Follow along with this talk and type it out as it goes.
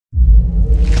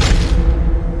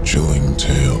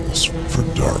Tales for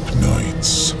Dark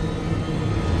Nights.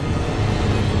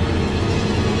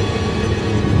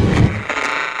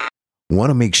 Want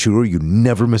to make sure you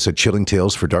never miss a Chilling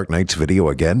Tales for Dark Nights video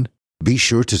again? Be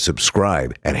sure to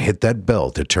subscribe and hit that bell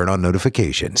to turn on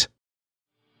notifications.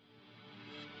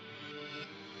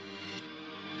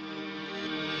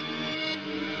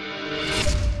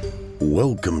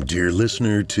 Welcome, dear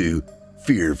listener, to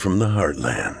Fear from the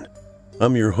Heartland.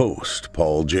 I'm your host,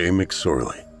 Paul J.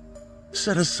 McSorley.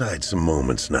 Set aside some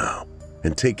moments now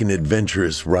and take an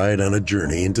adventurous ride on a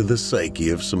journey into the psyche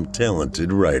of some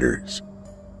talented writers.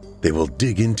 They will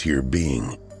dig into your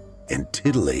being and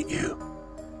titillate you.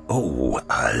 Oh,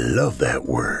 I love that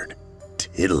word,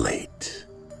 titillate.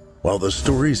 While the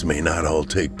stories may not all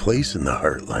take place in the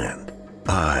Heartland,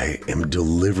 I am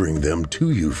delivering them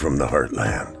to you from the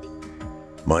Heartland.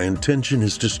 My intention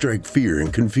is to strike fear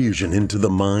and confusion into the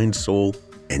mind, soul,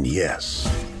 and yes,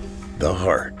 the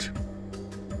heart.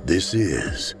 This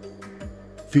is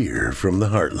Fear from the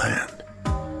Heartland.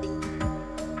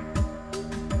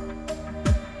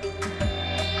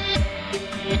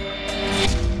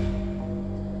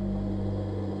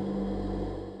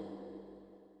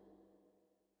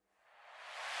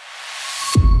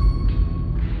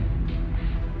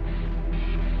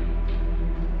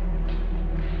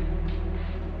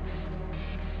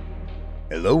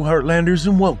 Hello, Heartlanders,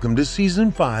 and welcome to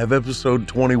Season 5, Episode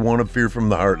 21 of Fear from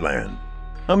the Heartland.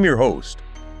 I'm your host,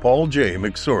 Paul J.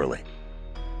 McSorley.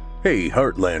 Hey,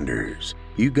 Heartlanders,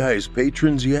 you guys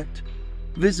patrons yet?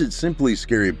 Visit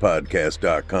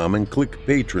simplyscarypodcast.com and click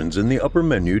Patrons in the upper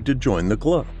menu to join the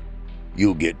club.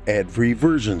 You'll get ad-free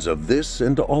versions of this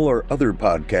and all our other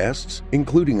podcasts,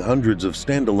 including hundreds of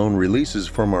standalone releases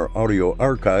from our audio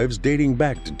archives dating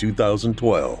back to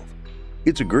 2012.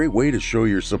 It's a great way to show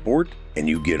your support, and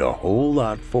you get a whole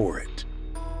lot for it.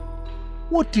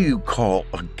 What do you call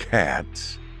a cat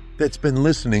that's been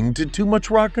listening to too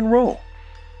much rock and roll?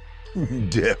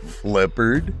 Def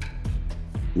Leppard?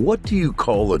 What do you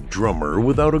call a drummer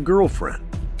without a girlfriend?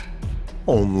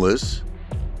 Homeless?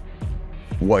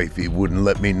 Wifey wouldn't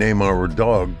let me name our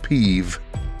dog Peeve.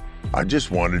 I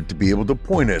just wanted to be able to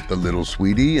point at the little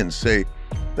sweetie and say,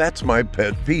 that's my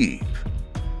pet peeve.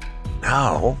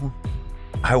 Now,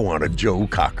 I want a Joe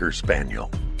Cocker Spaniel.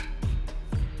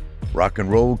 Rock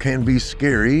and roll can be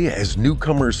scary as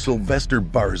newcomer Sylvester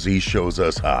Barzey shows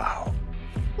us how.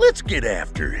 Let's get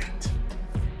after it.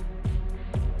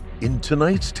 In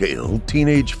tonight's tale,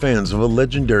 teenage fans of a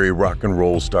legendary rock and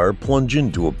roll star plunge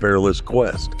into a perilous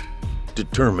quest,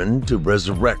 determined to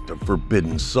resurrect a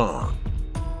forbidden song,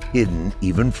 hidden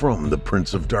even from the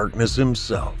Prince of Darkness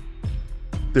himself.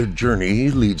 Their journey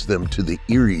leads them to the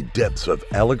eerie depths of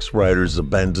Alex Ryder's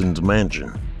abandoned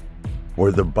mansion,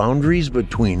 where the boundaries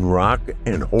between rock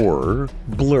and horror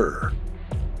blur.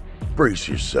 Brace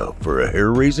yourself for a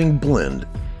hair-raising blend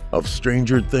of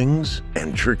Stranger Things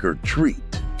and Trick or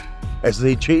Treat as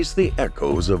they chase the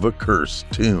echoes of a cursed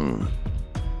tune.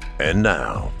 And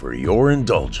now, for your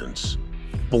indulgence,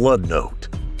 Blood Note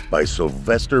by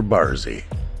Sylvester Barzey.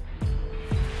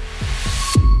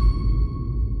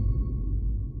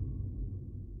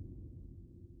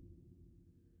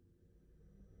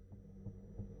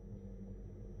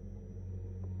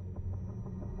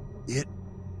 It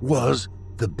was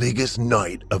the biggest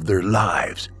night of their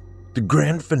lives, the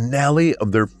grand finale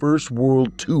of their first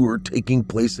world tour taking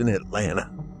place in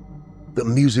Atlanta. The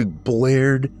music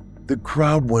blared, the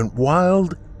crowd went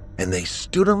wild, and they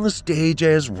stood on the stage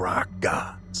as rock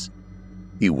gods.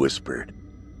 He whispered.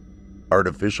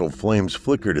 Artificial flames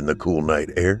flickered in the cool night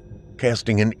air,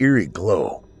 casting an eerie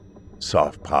glow.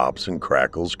 Soft pops and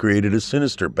crackles created a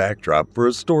sinister backdrop for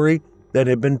a story that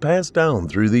had been passed down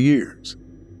through the years.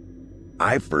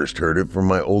 I first heard it from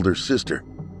my older sister,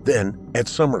 then at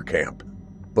summer camp,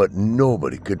 but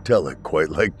nobody could tell it quite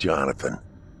like Jonathan.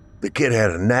 The kid had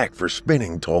a knack for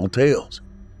spinning tall tales.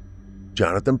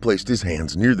 Jonathan placed his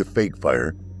hands near the fake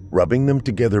fire, rubbing them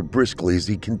together briskly as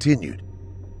he continued.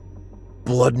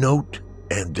 Blood Note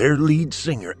and their lead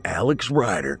singer, Alex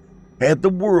Ryder, had the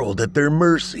world at their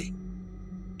mercy.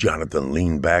 Jonathan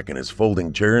leaned back in his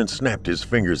folding chair and snapped his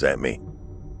fingers at me.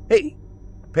 Hey,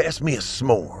 pass me a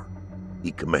s'more,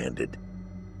 he commanded.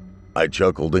 I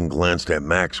chuckled and glanced at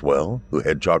Maxwell, who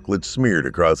had chocolate smeared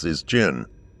across his chin.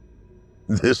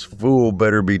 This fool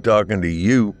better be talking to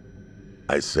you,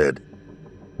 I said.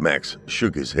 Max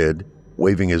shook his head,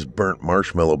 waving his burnt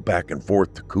marshmallow back and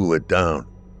forth to cool it down.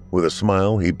 With a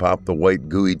smile, he popped the white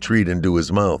gooey treat into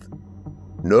his mouth.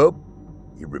 Nope,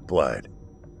 he replied.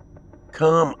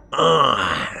 Come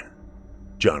on,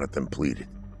 Jonathan pleaded.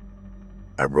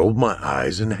 I rolled my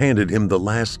eyes and handed him the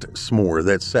last s'more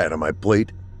that sat on my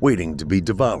plate waiting to be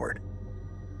devoured.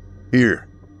 Here,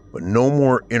 but no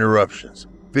more interruptions.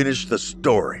 Finish the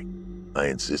story, I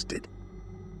insisted.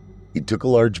 He took a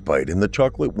large bite and the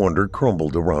chocolate wonder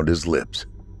crumbled around his lips.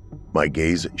 My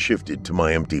gaze shifted to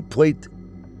my empty plate,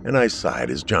 and I sighed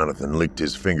as Jonathan licked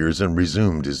his fingers and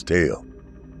resumed his tale.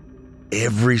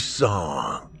 Every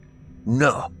song,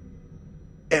 no,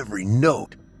 every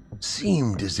note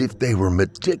seemed as if they were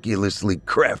meticulously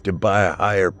crafted by a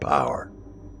higher power.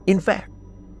 In fact,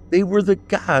 they were the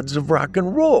gods of rock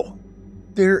and roll.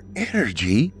 Their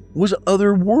energy was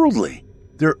otherworldly,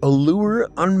 their allure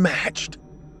unmatched,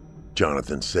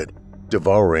 Jonathan said,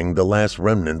 devouring the last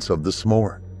remnants of the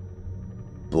s'more.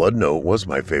 Blood Note was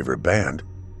my favorite band.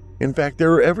 In fact, they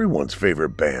were everyone's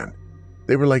favorite band.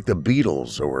 They were like the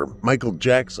Beatles or Michael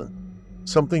Jackson,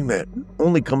 something that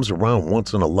only comes around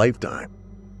once in a lifetime,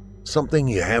 something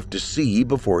you have to see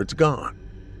before it's gone.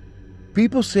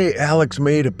 People say Alex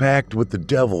made a pact with the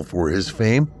devil for his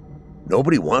fame.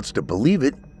 Nobody wants to believe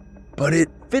it, but it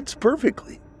fits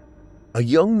perfectly. A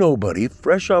young nobody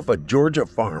fresh off a Georgia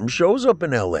farm shows up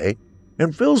in LA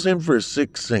and fills in for a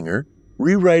sick singer,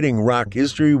 rewriting rock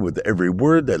history with every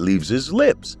word that leaves his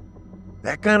lips.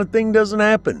 That kind of thing doesn't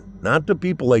happen, not to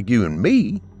people like you and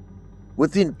me.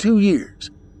 Within 2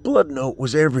 years, Blood Note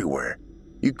was everywhere.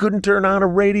 You couldn't turn on a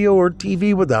radio or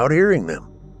TV without hearing them.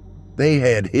 They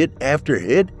had hit after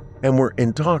hit and were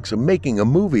in talks of making a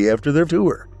movie after their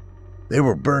tour. They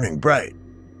were burning bright,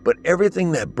 but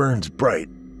everything that burns bright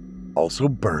also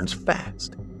burns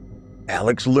fast.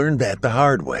 Alex learned that the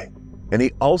hard way, and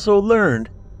he also learned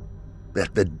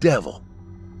that the devil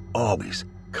always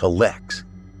collects,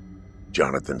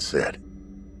 Jonathan said.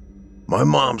 My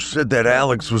mom said that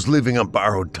Alex was living on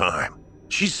borrowed time.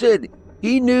 She said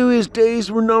he knew his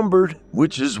days were numbered,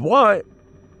 which is why...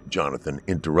 Jonathan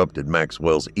interrupted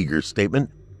Maxwell's eager statement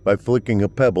by flicking a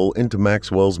pebble into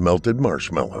Maxwell's melted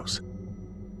marshmallows.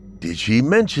 Did she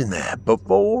mention that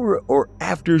before or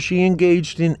after she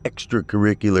engaged in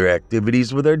extracurricular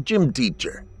activities with our gym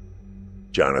teacher?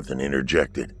 Jonathan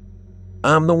interjected.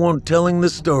 I'm the one telling the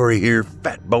story here,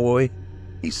 fat boy,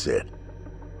 he said.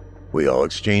 We all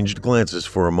exchanged glances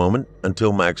for a moment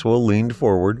until Maxwell leaned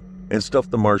forward and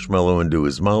stuffed the marshmallow into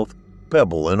his mouth,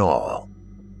 pebble and all.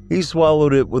 He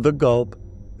swallowed it with a gulp,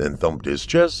 then thumped his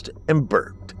chest and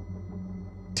burped.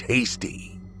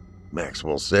 Tasty,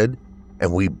 Maxwell said,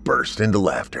 and we burst into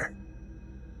laughter.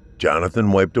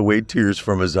 Jonathan wiped away tears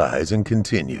from his eyes and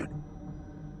continued.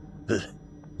 The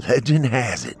legend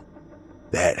has it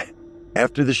that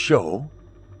after the show,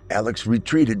 Alex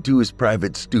retreated to his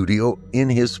private studio in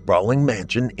his sprawling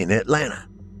mansion in Atlanta.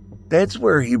 That's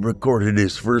where he recorded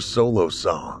his first solo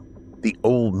song, The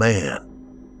Old Man,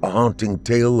 a haunting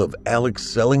tale of Alex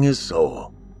selling his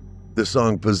soul. The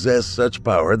song possessed such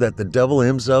power that the devil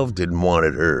himself didn't want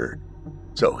it heard,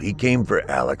 so he came for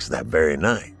Alex that very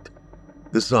night.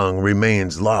 The song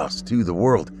remains lost to the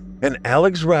world, and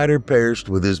Alex Ryder perished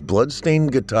with his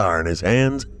blood-stained guitar in his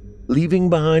hands, leaving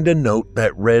behind a note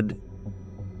that read,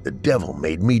 The devil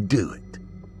made me do it.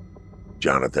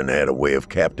 Jonathan had a way of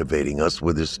captivating us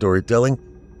with his storytelling.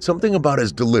 Something about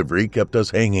his delivery kept us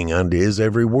hanging on to his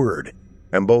every word,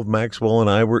 and both Maxwell and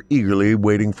I were eagerly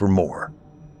waiting for more.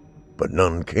 But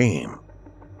none came.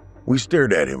 We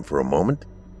stared at him for a moment.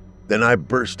 Then I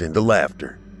burst into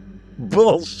laughter.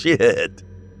 Bullshit,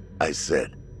 I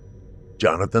said.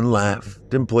 Jonathan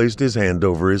laughed and placed his hand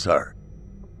over his heart.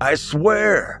 I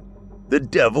swear, the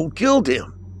devil killed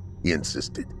him, he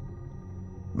insisted.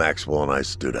 Maxwell and I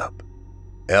stood up.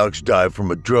 Alex died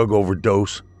from a drug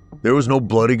overdose. There was no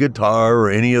bloody guitar or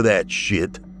any of that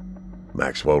shit,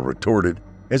 Maxwell retorted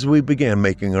as we began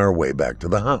making our way back to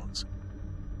the house.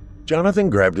 Jonathan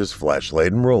grabbed his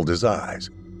flashlight and rolled his eyes.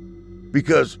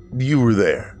 Because you were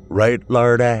there, right,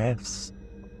 lardass?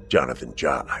 Jonathan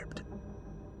jibed.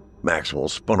 Maxwell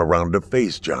spun around to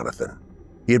face Jonathan.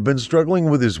 He had been struggling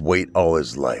with his weight all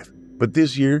his life, but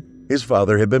this year his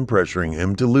father had been pressuring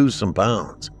him to lose some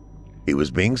pounds. He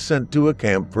was being sent to a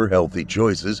camp for healthy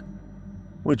choices,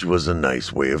 which was a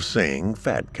nice way of saying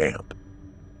fat camp.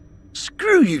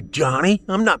 Screw you, Johnny,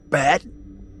 I'm not fat,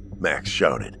 Max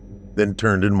shouted, then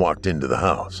turned and walked into the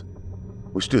house.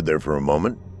 We stood there for a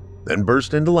moment, then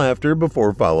burst into laughter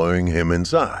before following him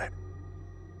inside.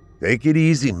 Take it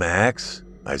easy, Max,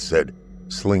 I said,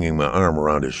 slinging my arm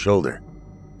around his shoulder.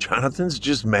 Jonathan's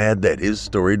just mad that his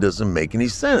story doesn't make any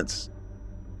sense,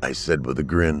 I said with a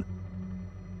grin.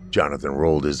 Jonathan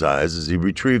rolled his eyes as he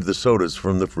retrieved the sodas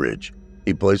from the fridge.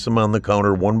 He placed them on the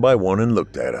counter one by one and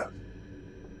looked at us.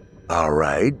 All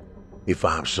right, if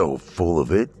I'm so full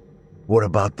of it, what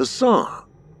about the song?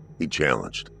 He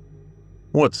challenged.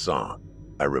 What song?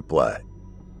 I replied.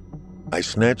 I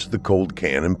snatched the cold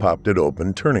can and popped it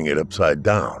open, turning it upside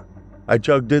down. I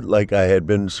chugged it like I had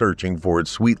been searching for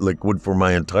its sweet liquid for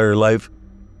my entire life,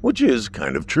 which is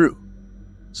kind of true.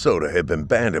 Soda had been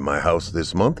banned in my house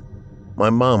this month. My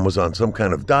mom was on some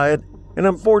kind of diet, and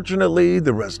unfortunately,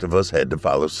 the rest of us had to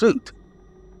follow suit.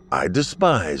 I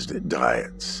despised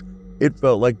diets. It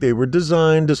felt like they were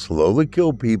designed to slowly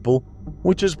kill people,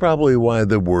 which is probably why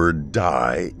the word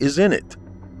die is in it.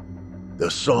 The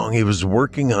song he was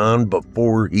working on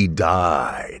before he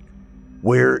died.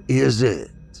 Where is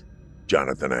it?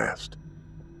 Jonathan asked.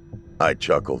 I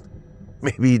chuckled.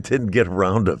 Maybe he didn't get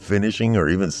around to finishing or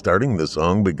even starting the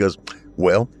song because,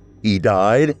 well, he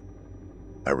died,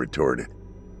 I retorted.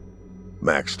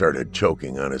 Max started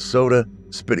choking on his soda,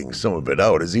 spitting some of it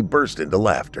out as he burst into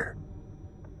laughter.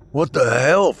 What the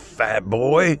hell, fat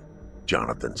boy?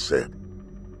 Jonathan said.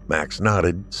 Max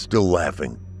nodded, still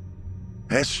laughing.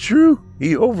 That's true,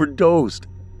 he overdosed.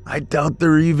 I doubt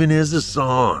there even is a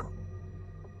song.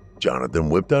 Jonathan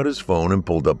whipped out his phone and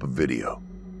pulled up a video.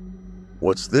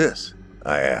 What's this?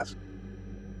 I asked.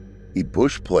 He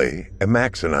pushed play, and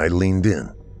Max and I leaned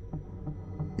in.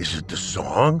 Is it the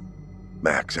song?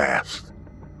 Max asked.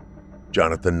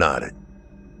 Jonathan nodded.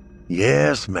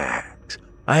 Yes, Max.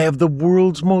 I have the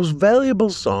world's most valuable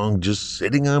song just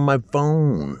sitting on my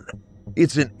phone.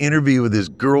 It's an interview with his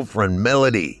girlfriend,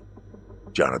 Melody,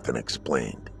 Jonathan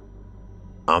explained.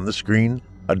 On the screen,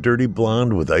 a dirty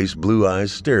blonde with ice blue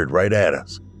eyes stared right at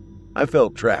us. I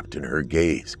felt trapped in her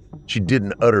gaze. She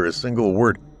didn't utter a single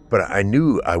word, but I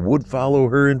knew I would follow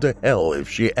her into hell if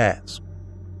she asked.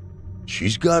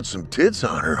 She's got some tits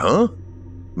on her, huh?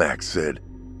 Max said.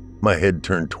 My head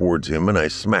turned towards him and I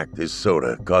smacked his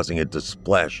soda, causing it to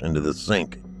splash into the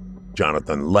sink.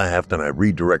 Jonathan laughed and I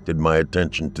redirected my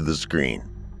attention to the screen.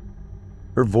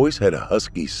 Her voice had a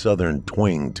husky southern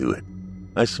twang to it.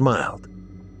 I smiled.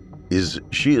 Is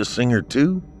she a singer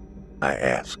too? I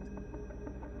asked.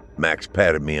 Max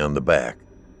patted me on the back.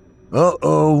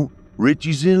 Uh-oh,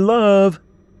 Richie's in love.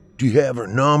 Do you have her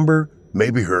number?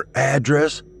 Maybe her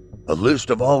address? A list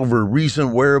of all of her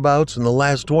recent whereabouts in the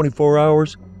last 24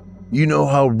 hours? You know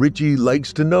how Richie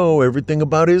likes to know everything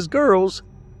about his girls,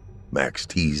 Max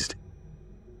teased.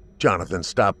 Jonathan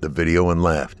stopped the video and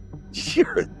laughed.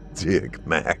 You're a dick,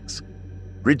 Max.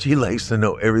 Richie likes to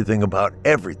know everything about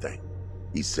everything,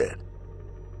 he said.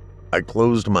 I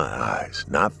closed my eyes,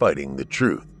 not fighting the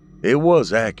truth. It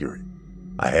was accurate.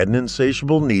 I had an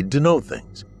insatiable need to know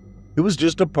things. It was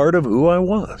just a part of who I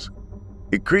was.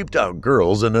 It creeped out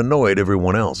girls and annoyed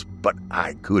everyone else, but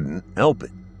I couldn't help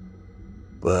it.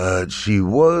 But she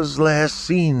was last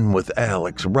seen with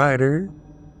Alex Ryder.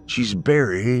 She's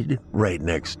buried right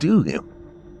next to him,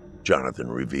 Jonathan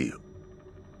revealed.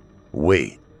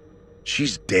 Wait,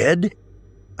 she's dead?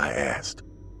 I asked.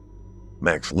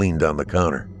 Max leaned on the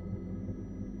counter.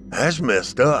 That's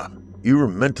messed up. You were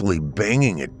mentally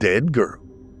banging a dead girl,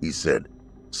 he said,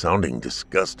 sounding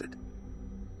disgusted.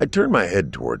 I turned my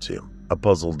head towards him, a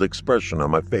puzzled expression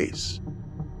on my face.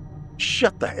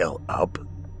 Shut the hell up.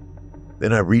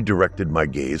 Then I redirected my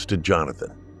gaze to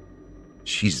Jonathan.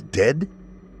 She's dead?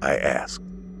 I asked.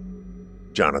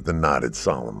 Jonathan nodded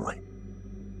solemnly.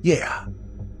 Yeah,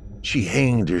 she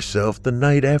hanged herself the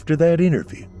night after that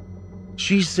interview.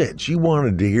 She said she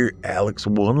wanted to hear Alex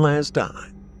one last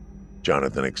time,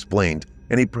 Jonathan explained,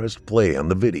 and he pressed play on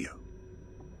the video.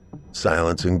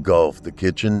 Silence engulfed the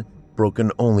kitchen,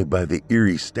 broken only by the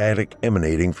eerie static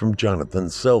emanating from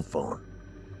Jonathan's cell phone.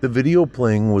 The video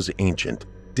playing was ancient,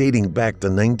 dating back to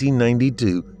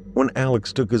 1992 when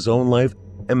Alex took his own life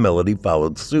and Melody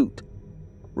followed suit.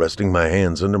 Resting my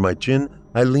hands under my chin,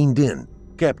 I leaned in,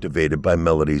 captivated by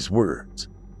Melody's words.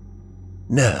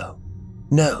 No,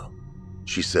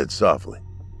 she said softly.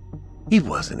 He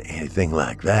wasn't anything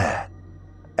like that.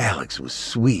 Alex was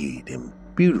sweet and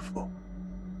beautiful.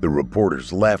 The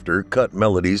reporter's laughter cut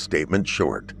Melody's statement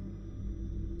short.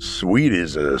 Sweet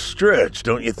is a stretch,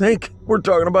 don't you think? We're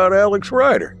talking about Alex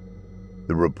Ryder,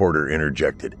 the reporter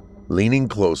interjected, leaning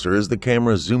closer as the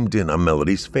camera zoomed in on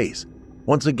Melody's face.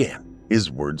 Once again,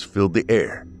 his words filled the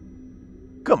air.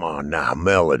 Come on now,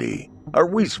 Melody. Are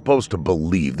we supposed to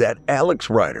believe that Alex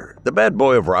Ryder, the bad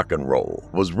boy of rock and roll,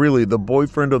 was really the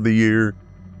boyfriend of the year?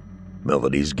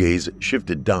 Melody's gaze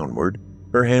shifted downward,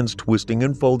 her hands twisting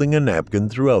and folding a napkin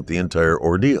throughout the entire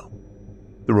ordeal.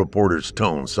 The reporter's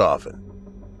tone softened.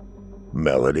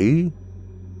 Melody?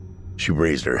 She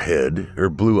raised her head, her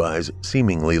blue eyes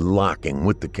seemingly locking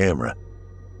with the camera,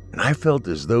 and I felt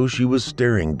as though she was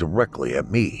staring directly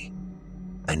at me.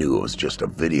 I knew it was just a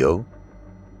video,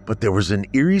 but there was an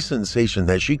eerie sensation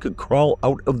that she could crawl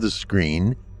out of the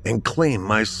screen and claim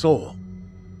my soul.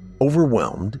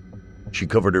 Overwhelmed, She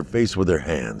covered her face with her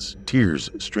hands, tears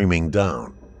streaming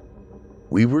down.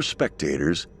 We were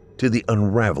spectators to the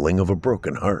unraveling of a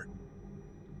broken heart.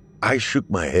 I shook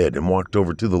my head and walked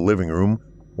over to the living room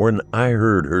when I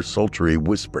heard her sultry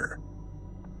whisper.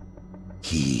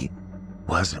 He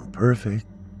wasn't perfect,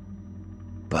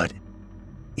 but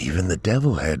even the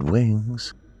devil had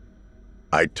wings.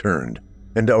 I turned,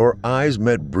 and our eyes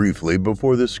met briefly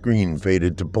before the screen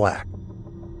faded to black.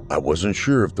 I wasn't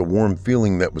sure if the warm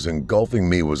feeling that was engulfing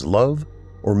me was love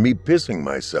or me pissing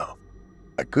myself.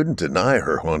 I couldn't deny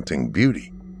her haunting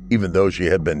beauty, even though she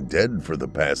had been dead for the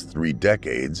past 3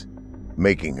 decades,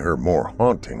 making her more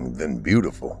haunting than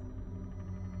beautiful.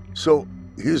 So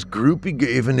his groupie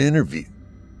gave an interview.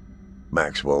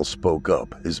 Maxwell spoke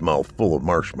up, his mouth full of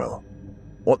marshmallow.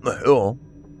 What in the hell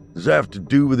does that have to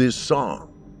do with his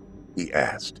song? He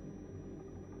asked.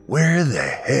 Where the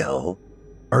hell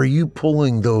are you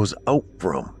pulling those out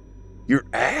from? Your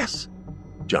ass?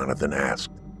 Jonathan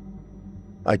asked.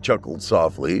 I chuckled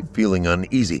softly, feeling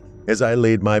uneasy as I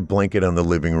laid my blanket on the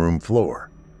living room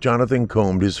floor. Jonathan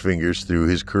combed his fingers through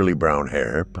his curly brown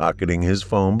hair, pocketing his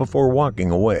phone before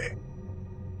walking away.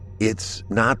 It's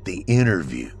not the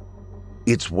interview.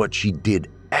 It's what she did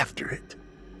after it,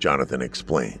 Jonathan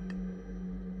explained.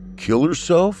 Kill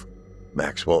herself?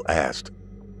 Maxwell asked.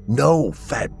 No,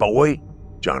 fat boy,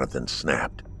 Jonathan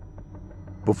snapped.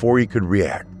 Before he could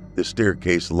react, the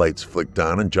staircase lights flicked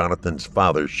on and Jonathan's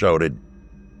father shouted,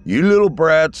 You little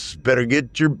brats, better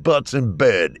get your butts in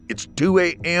bed. It's 2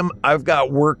 a.m., I've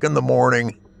got work in the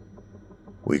morning.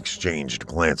 We exchanged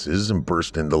glances and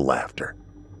burst into laughter.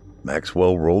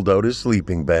 Maxwell rolled out his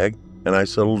sleeping bag, and I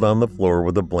settled on the floor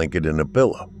with a blanket and a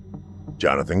pillow.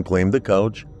 Jonathan claimed the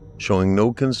couch, showing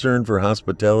no concern for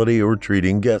hospitality or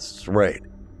treating guests right.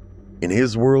 In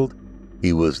his world,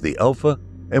 he was the alpha,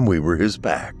 and we were his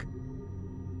pack.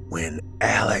 When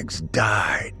Alex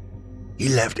died, he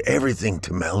left everything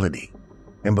to Melody,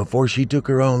 and before she took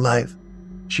her own life,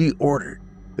 she ordered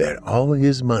that all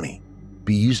his money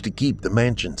be used to keep the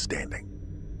mansion standing,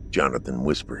 Jonathan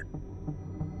whispered.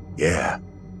 Yeah,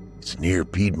 it's near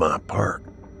Piedmont Park.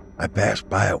 I pass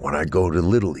by it when I go to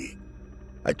Little League,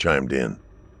 I chimed in.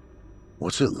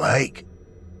 What's it like?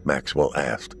 Maxwell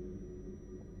asked.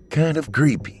 Kind of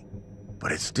creepy,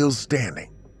 but it's still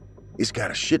standing. It's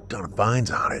got a shit ton of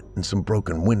vines on it and some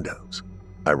broken windows,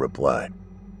 I replied.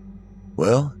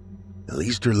 Well, at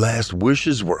least her last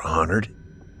wishes were honored,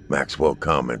 Maxwell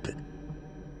commented.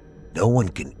 No one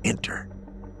can enter.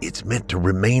 It's meant to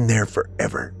remain there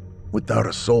forever, without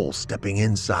a soul stepping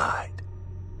inside,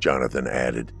 Jonathan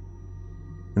added.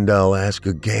 And I'll ask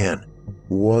again,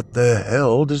 what the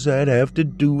hell does that have to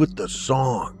do with the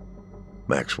song?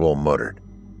 Maxwell muttered.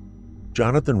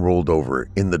 Jonathan rolled over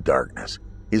in the darkness,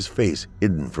 his face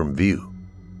hidden from view.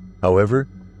 However,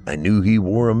 I knew he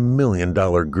wore a $1 million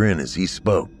grin as he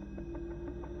spoke.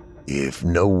 If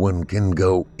no one can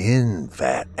go in,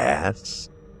 fat ass,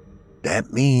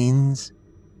 that means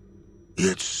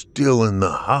it's still in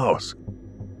the house,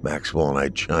 Maxwell and I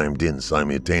chimed in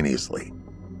simultaneously.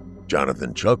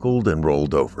 Jonathan chuckled and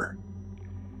rolled over.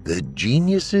 The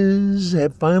geniuses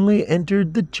have finally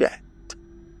entered the chat,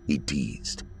 he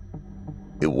teased.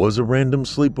 It was a random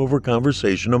sleepover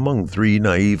conversation among 3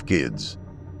 naive kids.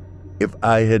 If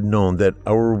I had known that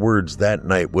our words that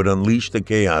night would unleash the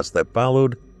chaos that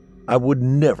followed, I would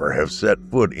never have set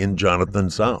foot in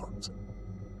Jonathan's house.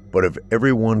 But if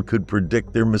everyone could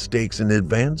predict their mistakes in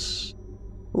advance,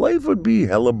 life would be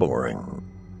hella boring.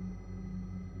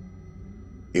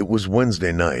 It was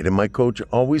Wednesday night, and my coach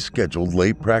always scheduled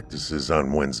late practices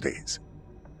on Wednesdays.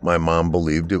 My mom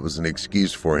believed it was an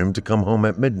excuse for him to come home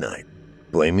at midnight,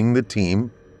 blaming the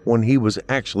team when he was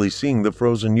actually seeing the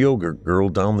frozen yogurt girl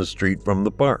down the street from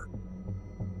the park.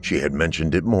 She had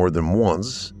mentioned it more than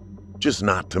once, just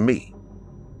not to me.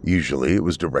 Usually it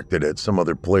was directed at some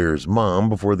other player's mom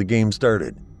before the game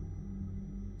started.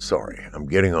 Sorry, I'm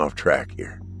getting off track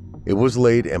here. It was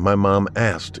late and my mom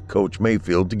asked Coach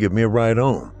Mayfield to give me a ride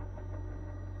home.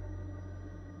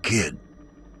 Kid,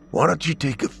 why don't you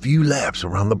take a few laps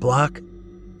around the block?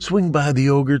 Swing by the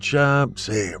yogurt shop,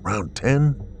 say around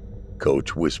 10?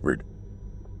 Coach whispered.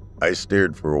 I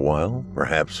stared for a while,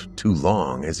 perhaps too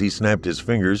long, as he snapped his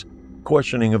fingers,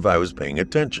 questioning if I was paying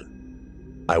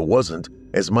attention. I wasn't,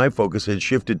 as my focus had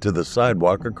shifted to the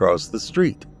sidewalk across the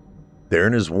street. There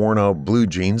in his worn-out blue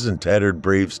jeans and tattered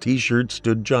Braves t-shirt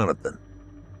stood Jonathan.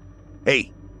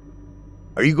 Hey,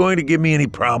 are you going to give me any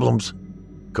problems?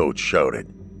 Coach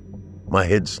shouted. My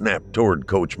head snapped toward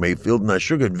Coach Mayfield and I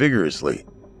shook it vigorously.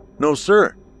 No,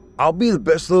 sir. I'll be the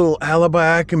best little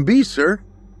alibi I can be, sir.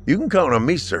 You can count on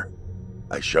me, sir,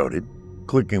 I shouted,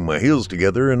 clicking my heels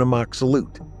together in a mock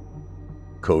salute.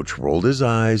 Coach rolled his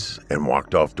eyes and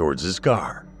walked off towards his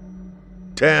car.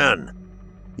 10,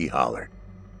 he hollered.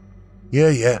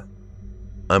 Yeah,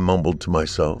 I mumbled to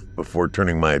myself before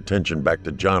turning my attention back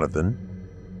to Jonathan,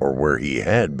 or where he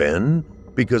had been,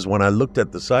 because when I looked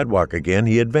at the sidewalk again,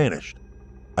 he had vanished.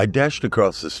 I dashed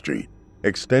across the street,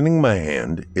 extending my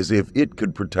hand as if it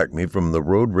could protect me from the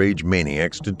road rage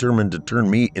maniacs determined to turn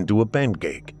me into a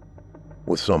pancake.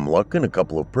 With some luck and a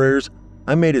couple of prayers,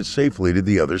 I made it safely to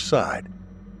the other side.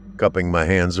 Cupping my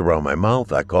hands around my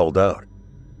mouth, I called out,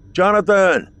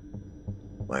 "Jonathan!"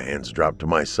 My hands dropped to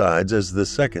my sides as the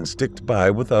seconds ticked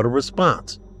by without a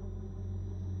response.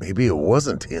 Maybe it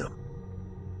wasn't him.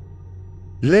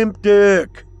 "Limp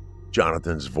Dick!"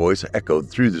 Jonathan's voice echoed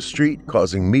through the street,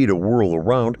 causing me to whirl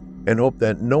around and hope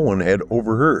that no one had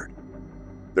overheard.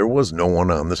 There was no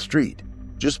one on the street,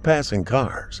 just passing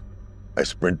cars. I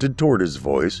sprinted toward his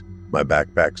voice, my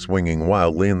backpack swinging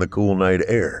wildly in the cool night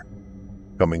air.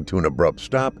 Coming to an abrupt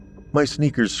stop, my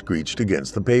sneakers screeched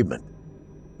against the pavement.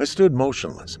 I stood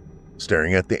motionless,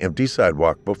 staring at the empty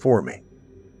sidewalk before me.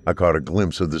 I caught a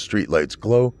glimpse of the streetlight's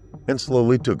glow and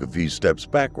slowly took a few steps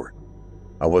backward.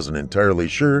 I wasn't entirely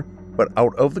sure, but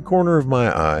out of the corner of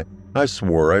my eye, I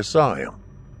swore I saw him.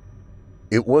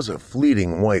 It was a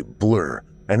fleeting white blur,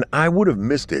 and I would have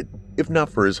missed it if not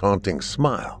for his haunting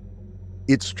smile.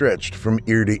 It stretched from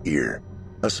ear to ear,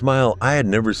 a smile I had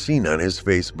never seen on his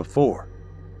face before.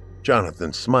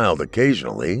 Jonathan smiled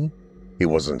occasionally. He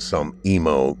wasn't some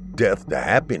emo, death to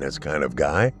happiness kind of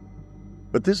guy.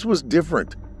 But this was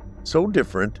different, so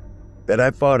different that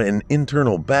I fought an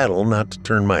internal battle not to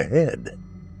turn my head.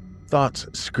 Thoughts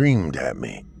screamed at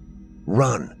me.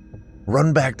 Run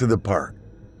back to the park.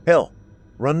 Hell,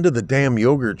 run to the damn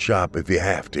yogurt shop if you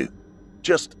have to.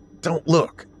 Just don't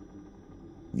look.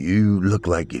 "You look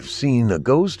like you've seen a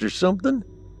ghost or something?"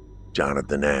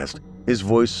 Jonathan asked, his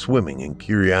voice swimming in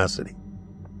curiosity.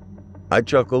 I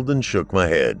chuckled and shook my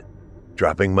head.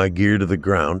 Dropping my gear to the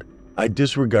ground, I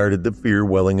disregarded the fear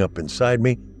welling up inside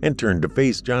me and turned to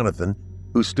face Jonathan,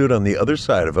 who stood on the other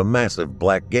side of a massive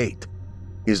black gate.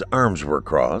 His arms were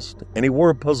crossed, and he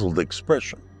wore a puzzled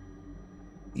expression.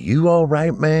 "You all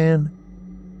right, man?"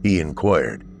 he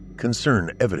inquired,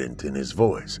 concern evident in his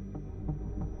voice.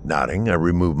 Nodding, I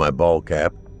removed my ball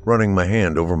cap, running my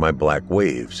hand over my black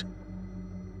waves.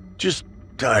 "Just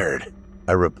tired,"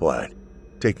 I replied,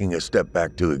 taking a step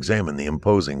back to examine the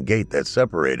imposing gate that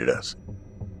separated us.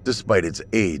 Despite its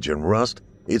age and rust,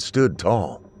 it stood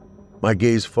tall. My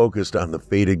gaze focused on the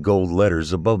faded gold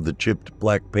letters above the chipped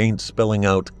black paint spelling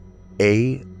out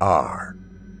A.R.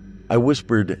 I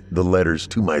whispered the letters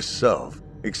to myself,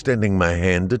 extending my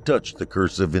hand to touch the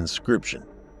cursive inscription.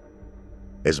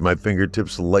 As my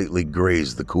fingertips lightly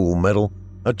grazed the cool metal,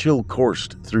 a chill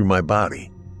coursed through my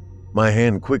body. My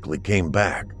hand quickly came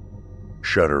back.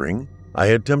 Shuddering, I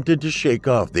attempted to shake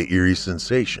off the eerie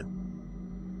sensation.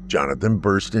 Jonathan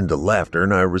burst into laughter,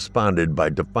 and I responded by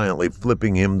defiantly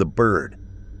flipping him the bird.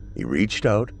 He reached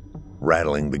out,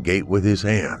 rattling the gate with his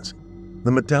hands.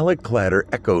 The metallic clatter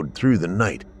echoed through the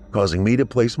night, causing me to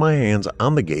place my hands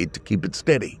on the gate to keep it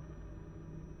steady.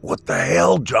 "What the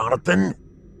hell, Jonathan?"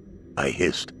 I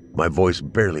hissed, my voice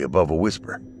barely above a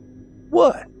whisper.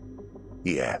 "What?"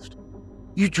 he asked.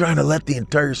 "You trying to let the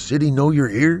entire city know you're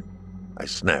here?" I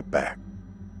snapped back.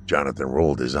 Jonathan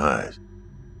rolled his eyes.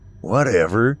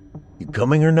 "Whatever. You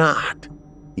coming or not?"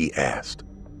 he asked.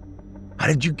 "How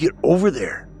did you get over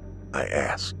there?" I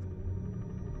asked.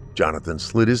 Jonathan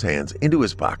slid his hands into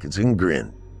his pockets and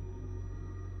grinned.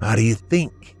 "How do you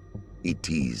think?" he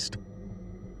teased.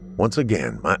 Once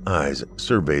again, my eyes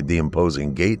surveyed the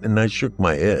imposing gate, and I shook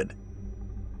my head.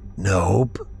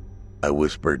 "Nope," I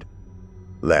whispered.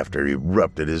 Laughter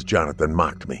erupted as Jonathan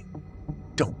mocked me.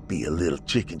 "Don't be a little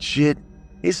chicken shit.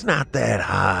 It's not that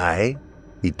high,"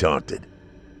 he taunted.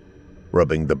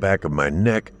 Rubbing the back of my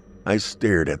neck, I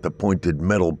stared at the pointed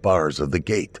metal bars of the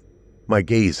gate. My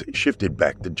gaze shifted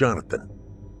back to Jonathan.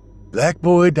 "Black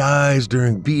boy dies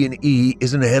during B&E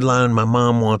isn't a headline my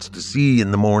mom wants to see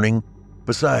in the morning.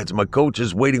 Besides, my coach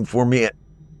is waiting for me at—"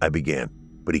 I began,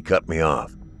 but he cut me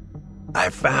off. "I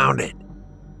found it,"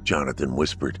 Jonathan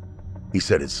whispered. He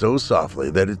said it so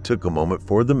softly that it took a moment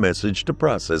for the message to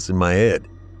process in my head.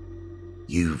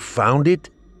 "You found it?"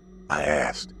 I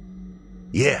asked.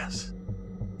 "Yes,"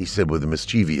 he said with a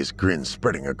mischievous grin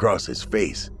spreading across his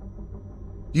face.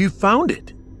 "You found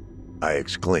it?" I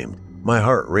exclaimed, my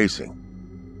heart racing.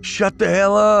 "Shut the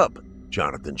hell up,"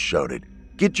 Jonathan shouted.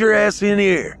 "Get your ass in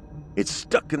here. It's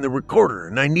stuck in the recorder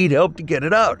and I need help to get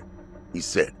it out," he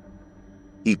said.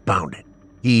 He found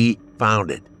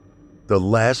it. The The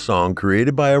last song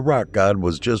created by a rock god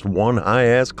was just one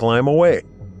high-ass climb away.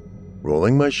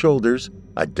 Rolling my shoulders,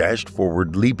 I dashed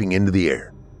forward, leaping into the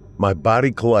air. My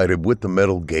body collided with the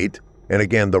metal gate, and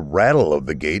again the rattle of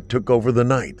the gate took over the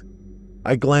night.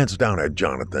 I glanced down at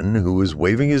Jonathan, who was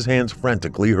waving his hands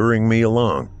frantically, hurrying me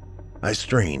along. I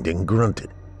strained and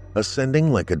grunted,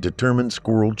 ascending like a determined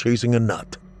squirrel chasing a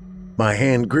nut. My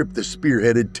hand gripped the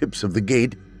spearheaded tips of the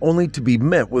gate, only to be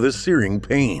met with a searing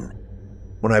pain.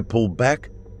 When I pulled back,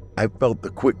 I felt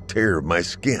the quick tear of my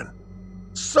skin.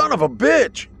 "Son of a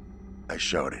bitch!" I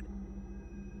shouted.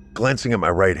 Glancing at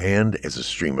my right hand as a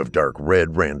stream of dark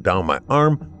red ran down my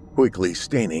arm, quickly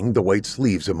staining the white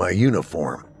sleeves of my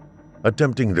uniform.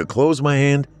 Attempting to close my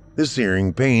hand, the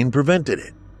searing pain prevented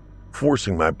it,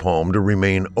 forcing my palm to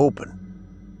remain open.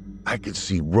 I could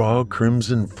see raw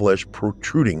crimson flesh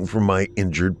protruding from my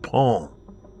injured palm.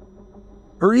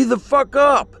 "Hurry the fuck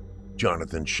up!"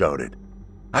 Jonathan shouted.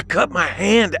 "I cut my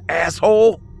hand,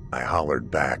 asshole!" I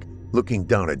hollered back, looking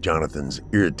down at Jonathan's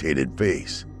irritated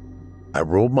face. I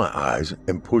rolled my eyes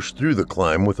and pushed through the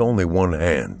climb with only one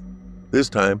hand. This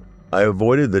time, I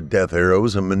avoided the death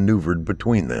arrows and maneuvered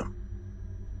between them.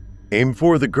 "Aim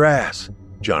for the grass,"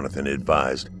 Jonathan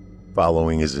advised.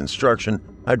 Following his instruction,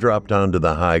 I dropped onto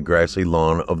the high grassy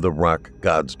lawn of the rock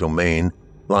god's domain,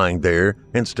 lying there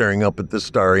and staring up at the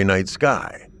starry night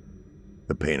sky.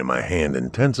 The pain in my hand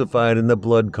intensified and the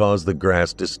blood caused the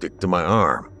grass to stick to my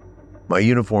arm. My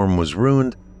uniform was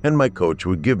ruined and my coach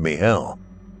would give me hell,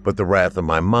 but the wrath of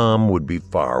my mom would be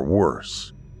far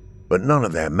worse. But none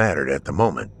of that mattered at the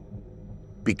moment,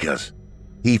 because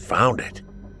he found it.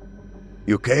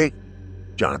 "You okay?"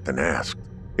 Jonathan asked,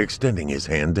 extending his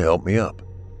hand to help me up.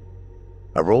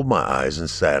 I rolled my eyes and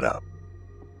sat up.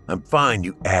 "I'm fine,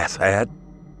 you asshat.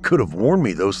 Could have warned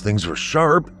me those things were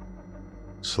sharp."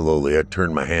 Slowly, I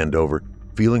turned my hand over,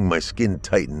 feeling my skin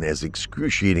tighten as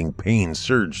excruciating pain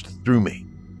surged through me.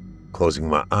 Closing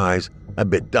my eyes, I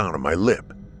bit down on my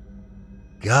lip.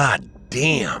 "God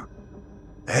damn,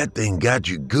 that thing got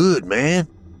you good, man,"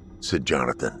 said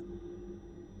Jonathan.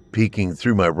 Peeking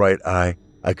through my right eye,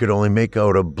 I could only make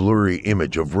out a blurry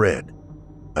image of red.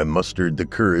 I mustered the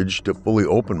courage to fully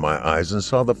open my eyes and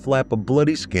saw the flap of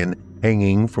bloody skin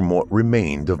hanging from what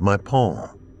remained of my palm.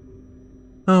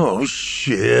 "Oh,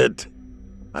 shit,"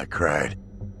 I cried.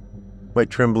 My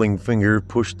trembling finger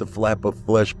pushed the flap of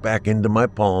flesh back into my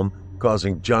palm,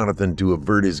 causing Jonathan to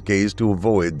avert his gaze to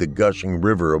avoid the gushing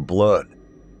river of blood.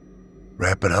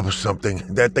 "Wrap it up with something.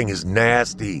 That thing is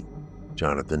nasty,"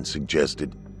 Jonathan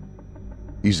suggested.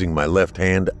 Using my left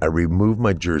hand, I removed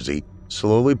my jersey,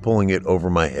 slowly pulling it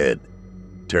over my head.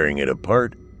 Tearing it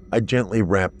apart, I gently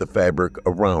wrapped the fabric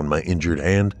around my injured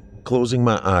hand, closing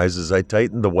my eyes as I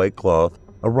tightened the white cloth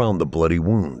around the bloody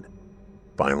wound.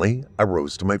 Finally, I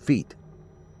rose to my feet.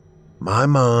 "My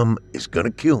mom is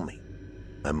gonna kill me,"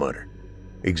 I muttered,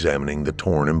 examining the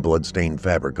torn and blood-stained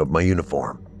fabric of my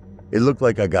uniform. It looked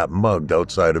like I got mugged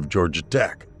outside of Georgia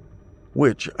Tech,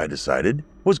 which I decided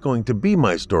was going to be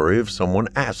my story if someone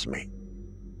asked me.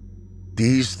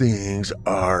 "These things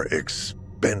are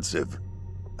expensive,"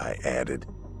 I added.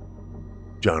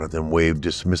 Jonathan waved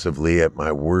dismissively at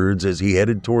my words as he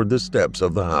headed toward the steps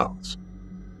of the house.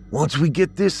 "Once we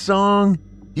get this song,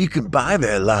 you can buy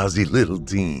that lousy little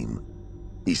team,"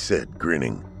 he said,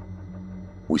 grinning.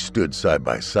 We stood side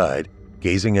by side,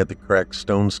 gazing at the cracked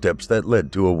stone steps that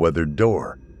led to a weathered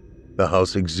door. The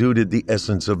house exuded the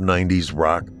essence of 90s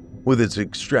rock, with its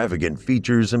extravagant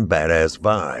features and badass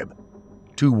vibe.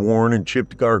 Two worn and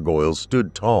chipped gargoyles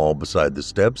stood tall beside the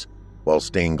steps, while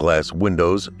stained glass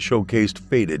windows showcased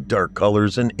faded dark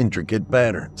colors and intricate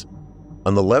patterns.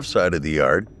 On the left side of the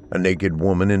yard, a naked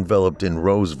woman enveloped in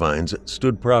rose vines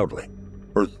stood proudly,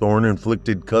 her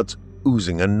thorn-inflicted cuts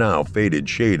oozing a now faded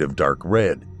shade of dark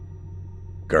red.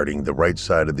 Guarding the right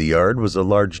side of the yard was a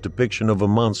large depiction of a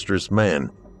monstrous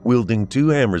man wielding two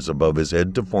hammers above his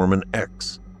head to form an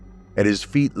X. At his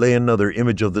feet lay another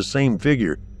image of the same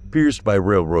figure, pierced by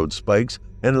railroad spikes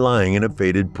and lying in a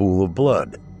faded pool of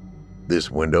blood.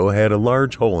 This window had a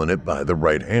large hole in it by the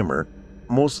right hammer,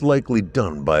 most likely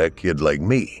done by a kid like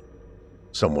me.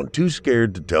 Someone too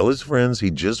scared to tell his friends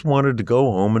he just wanted to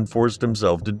go home and forced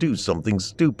himself to do something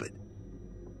stupid.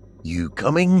 "You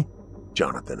coming?"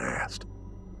 Jonathan asked.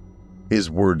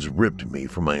 His words ripped me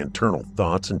from my internal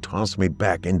thoughts and tossed me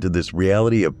back into this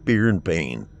reality of fear and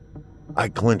pain. I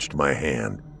clenched my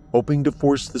hand, hoping to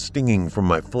force the stinging from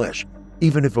my flesh,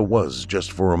 even if it was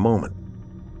just for a moment.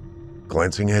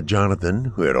 Glancing at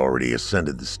Jonathan, who had already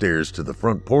ascended the stairs to the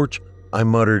front porch, I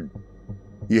muttered,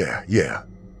 Yeah,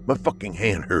 my fucking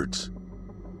hand hurts."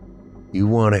 "You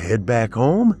want to head back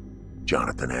home?"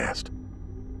 Jonathan asked.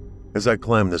 As I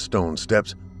climbed the stone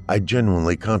steps, I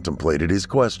genuinely contemplated his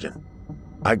question.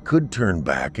 I could turn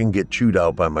back and get chewed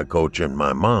out by my coach and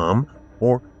my mom,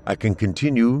 or I can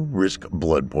continue, risk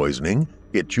blood poisoning,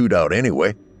 get chewed out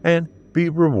anyway, and be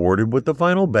rewarded with the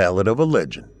final ballad of a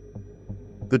legend.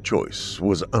 The choice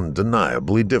was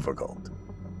undeniably difficult.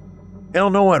 "Hell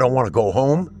no, I don't want to go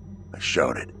home," I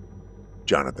shouted.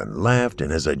 Jonathan laughed,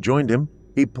 and as I joined him,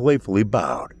 he playfully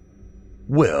bowed.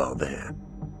 "Well then,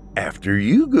 after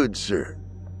you, good sir,"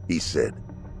 he said.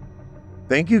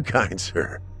 "Thank you, kind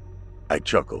sir," I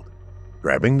chuckled,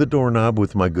 grabbing the doorknob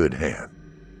with my good hand.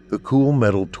 The cool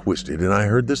metal twisted, and I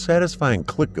heard the satisfying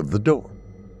click of the door.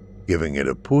 Giving it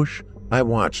a push, I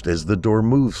watched as the door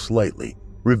moved slightly,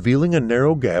 revealing a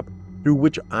narrow gap through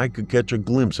which I could catch a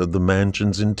glimpse of the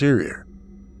mansion's interior.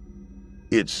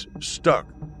 "It's stuck,"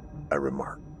 I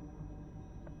remarked.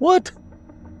 "What?"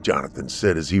 Jonathan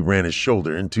said as he ran his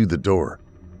shoulder into the door.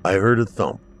 I heard a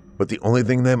thump, but the only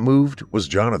thing that moved was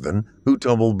Jonathan, who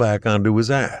tumbled back onto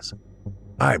his ass.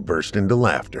 I burst into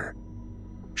laughter.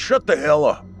 "Shut the hell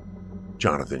up!"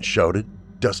 Jonathan shouted,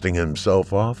 dusting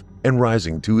himself off and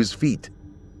rising to his feet.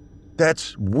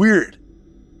 "That's weird,"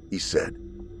 he said.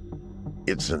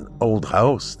 "It's an old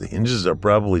house. The hinges are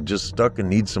probably just stuck and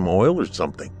need some oil or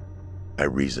something," I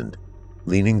reasoned,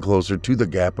 leaning closer to the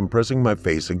gap and pressing my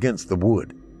face against the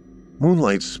wood.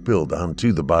 Moonlight spilled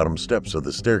onto the bottom steps of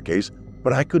the staircase,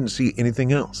 but I couldn't see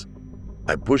anything else.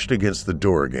 I pushed against the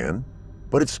door again,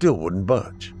 but it still wouldn't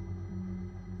budge.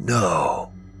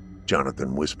 "No,"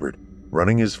 Jonathan whispered,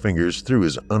 running his fingers through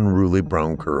his unruly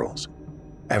brown curls.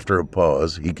 After a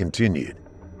pause, he continued.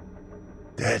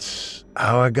 "That's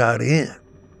how I got in."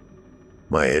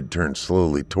 My head turned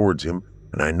slowly towards him,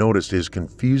 and I noticed his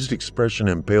confused expression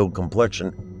and pale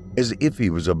complexion, as if he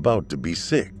was about to be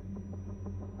sick.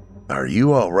 "Are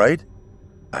you all right?"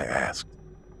 I asked.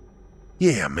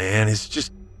 "Yeah, man, it's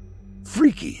just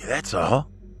freaky, that's all.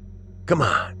 Come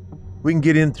on, we can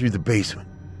get in through the basement."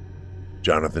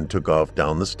 Jonathan took off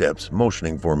down the steps,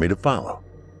 motioning for me to follow.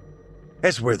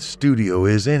 "That's where the studio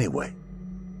is anyway,"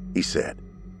 he said.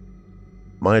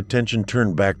 My attention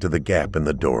turned back to the gap in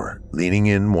the door, leaning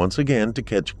in once again to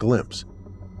catch a glimpse.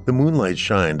 The moonlight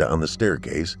shined on the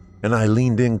staircase, and I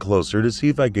leaned in closer to see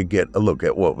if I could get a look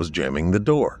at what was jamming the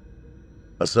door.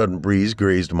 A sudden breeze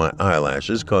grazed my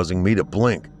eyelashes, causing me to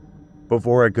blink.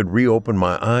 Before I could reopen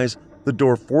my eyes, the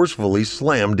door forcefully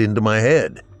slammed into my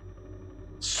head.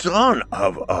 "Son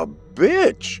of a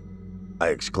bitch!" I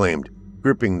exclaimed,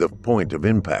 gripping the point of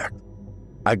impact.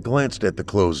 I glanced at the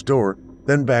closed door,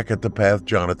 then back at the path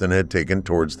Jonathan had taken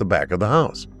towards the back of the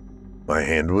house. My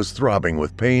hand was throbbing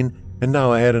with pain, and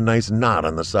now I had a nice knot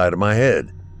on the side of my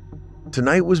head.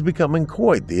 Tonight was becoming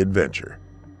quite the adventure.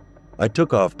 I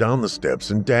took off down the steps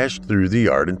and dashed through the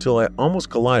yard until I almost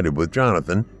collided with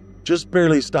Jonathan, just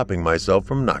barely stopping myself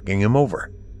from knocking him over.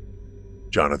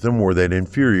 Jonathan wore that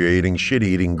infuriating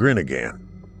shit-eating grin again.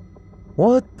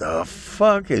 "What the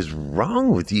fuck is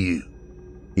wrong with you?"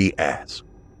 he asked.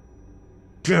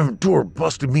 "Damn door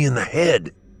busted me in the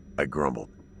head," I grumbled.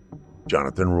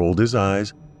 Jonathan rolled his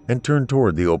eyes and turned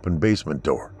toward the open basement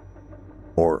door.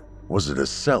 Or was it a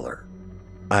cellar?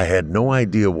 I had no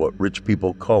idea what rich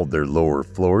people called their lower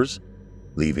floors.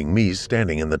 Leaving me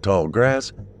standing in the tall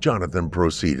grass, Jonathan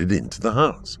proceeded into the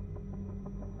house.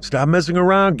 "Stop messing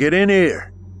around, get in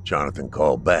here," Jonathan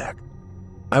called back.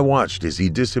 I watched as he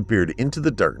disappeared into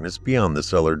the darkness beyond the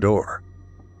cellar door.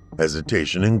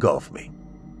 Hesitation engulfed me.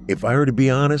 If I were to be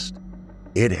honest,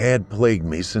 it had plagued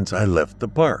me since I left the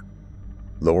park.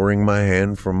 Lowering my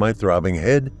hand from my throbbing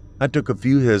head, I took a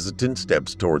few hesitant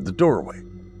steps toward the doorway.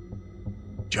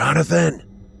 "Jonathan,"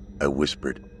 I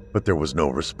whispered, but there was no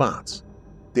response.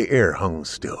 The air hung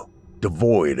still,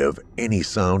 devoid of any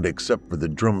sound except for the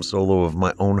drum solo of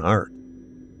my own heart.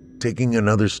 Taking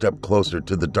another step closer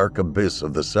to the dark abyss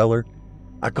of the cellar,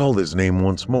 I called his name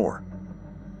once more.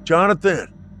 "Jonathan!"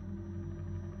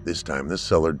 This time the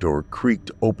cellar door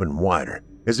creaked open wider,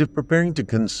 as if preparing to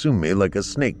consume me like a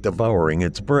snake devouring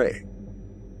its prey.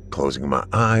 Closing my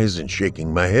eyes and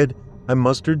shaking my head, I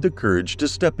mustered the courage to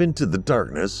step into the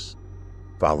darkness,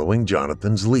 following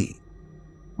Jonathan's lead.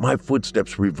 My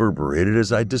footsteps reverberated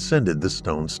as I descended the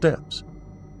stone steps.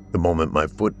 The moment my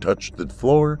foot touched the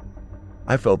floor,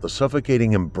 I felt the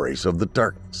suffocating embrace of the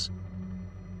darkness.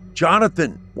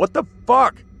 "Jonathan, what the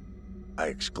fuck?" I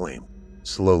exclaimed,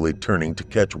 slowly turning to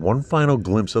catch one final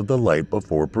glimpse of the light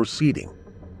before proceeding.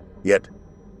 Yet,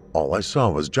 all I saw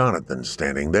was Jonathan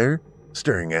standing there,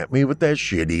 staring at me with that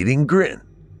shit-eating grin.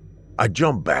 I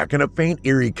jumped back and a faint,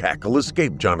 eerie cackle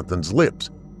escaped Jonathan's lips,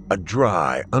 a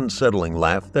dry, unsettling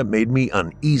laugh that made me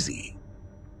uneasy.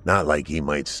 Not like he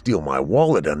might steal my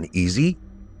wallet uneasy.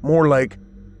 More like,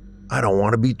 I don't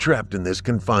want to be trapped in this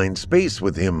confined space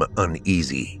with him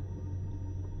uneasy.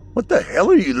 What the hell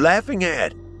are you laughing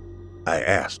at? I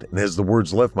asked, and as the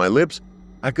words left my lips,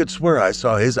 I could swear I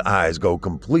saw his eyes go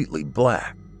completely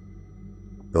black.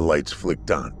 The lights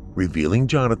flicked on, revealing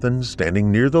Jonathan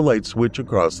standing near the light switch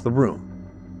across the room.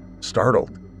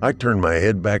 Startled, I turned my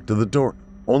head back to the door,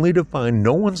 only to find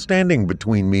no one standing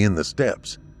between me and the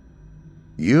steps.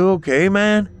 "You okay,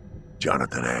 man?"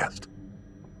 Jonathan asked.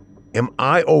 "Am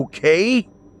I okay?"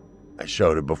 I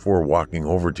shouted before walking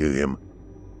over to him.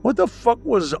 "What the fuck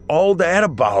was all that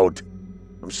about?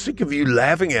 I'm sick of you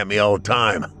laughing at me all the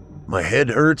time. My head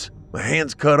hurts, my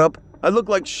hands cut up, I look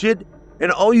like shit,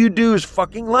 and all you do is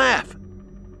fucking laugh."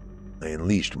 I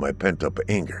unleashed my pent-up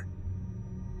anger.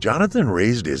 Jonathan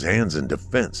raised his hands in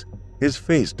defense, his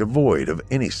face devoid of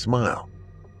any smile.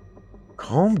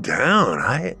 "Calm down,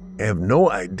 I have no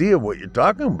idea what you're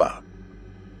talking about."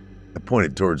 I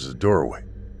pointed towards the doorway.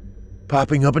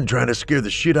 "Popping up and trying to scare the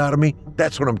shit out of me,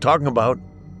 that's what I'm talking about."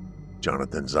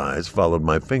 Jonathan's eyes followed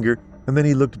my finger, and then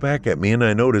he looked back at me and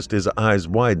I noticed his eyes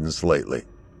widen slightly.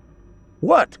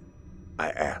 "What?" I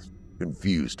asked,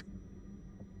 confused.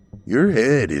 "Your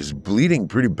head is bleeding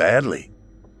pretty badly,"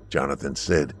 Jonathan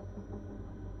said.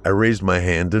 I raised my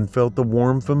hand and felt the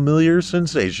warm, familiar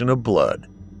sensation of blood.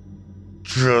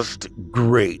 "Just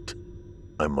great,"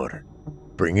 I muttered,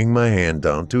 bringing my hand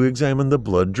down to examine the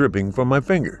blood dripping from my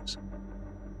fingers.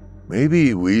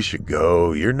 "Maybe we should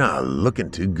go. You're not looking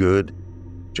too good,"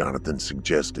 Jonathan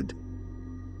suggested.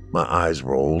 My eyes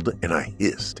rolled and I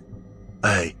hissed.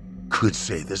 "I could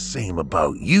say the same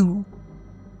about you."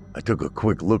 I took a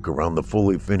quick look around the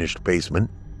fully finished basement,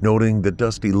 noting the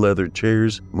dusty leather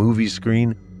chairs, movie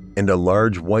screen, and a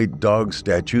large white dog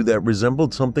statue that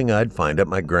resembled something I'd find at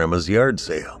my grandma's yard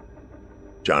sale.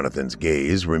 Jonathan's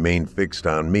gaze remained fixed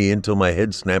on me until my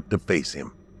head snapped to face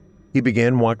him. He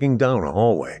began walking down a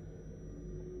hallway.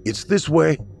 "It's this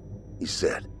way," he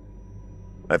said.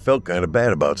 I felt kind of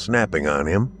bad about snapping on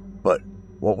him, but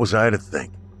what was I to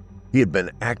think? He had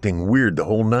been acting weird the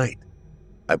whole night.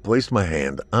 I placed my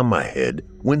hand on my head,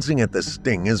 wincing at the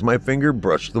sting as my finger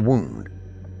brushed the wound.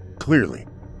 Clearly,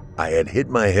 I had hit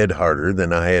my head harder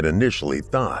than I had initially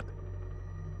thought.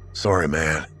 "Sorry,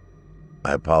 man,"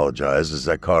 I apologized as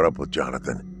I caught up with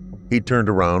Jonathan. He turned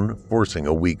around, forcing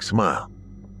a weak smile.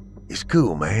 "It's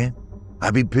cool, man.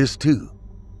 I'd be pissed too,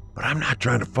 but I'm not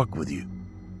trying to fuck with you.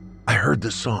 I heard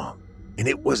the song, and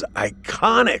it was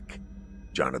iconic,"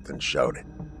 Jonathan shouted.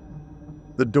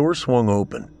 The door swung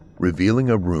open, revealing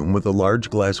a room with a large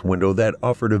glass window that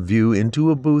offered a view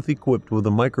into a booth equipped with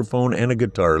a microphone and a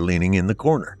guitar leaning in the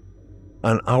corner.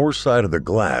 On our side of the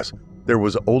glass, there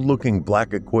was old-looking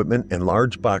black equipment and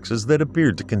large boxes that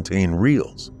appeared to contain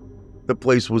reels. The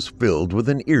place was filled with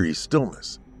an eerie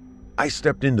stillness. I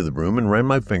stepped into the room and ran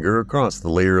my finger across the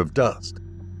layer of dust.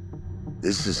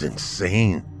 "This is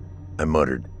insane," I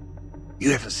muttered.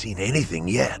 "You haven't seen anything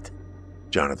yet,"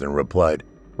 Jonathan replied,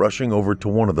 rushing over to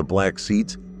one of the black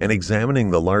seats and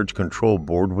examining the large control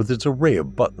board with its array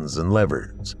of buttons and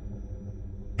levers.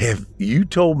 "Have you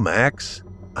told Max?"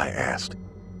 I asked.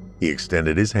 He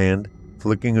extended his hand,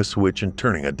 flicking a switch and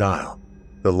turning a dial.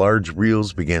 The large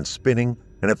reels began spinning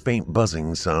and a faint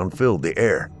buzzing sound filled the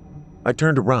air. I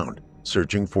turned around,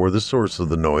 searching for the source of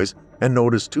the noise, and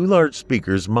noticed two large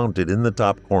speakers mounted in the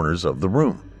top corners of the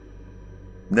room.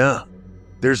 "No,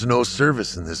 there's no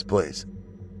service in this place,"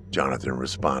 Jonathan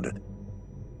responded.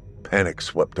 Panic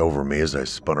swept over me as I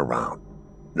spun around.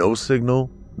 No signal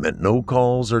meant no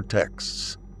calls or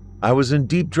texts. I was in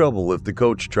deep trouble if the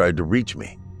coach tried to reach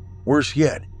me. Worse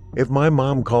yet, if my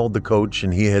mom called the coach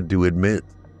and he had to admit,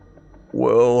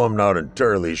 "Well, I'm not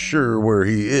entirely sure where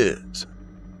he is."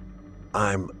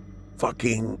 I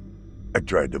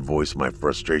tried to voice my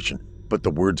frustration, but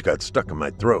the words got stuck in my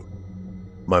throat.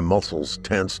 My muscles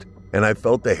tensed, and I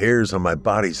felt the hairs on my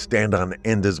body stand on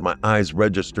end as my eyes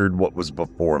registered what was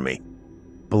before me.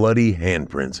 Bloody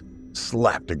handprints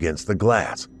slapped against the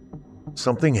glass.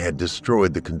 Something had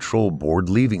destroyed the control board,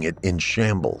 leaving it in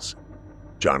shambles.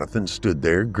 Jonathan stood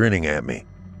there grinning at me,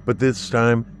 but this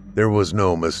time there was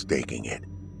no mistaking it.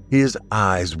 His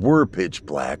eyes were pitch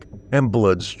black and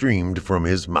blood streamed from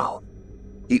his mouth.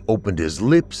 He opened his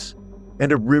lips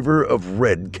and a river of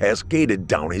red cascaded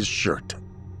down his shirt.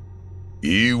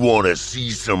 "You want to see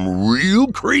some real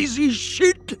crazy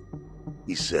shit?"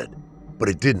 he said, but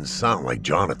it didn't sound like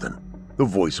Jonathan. The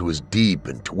voice was deep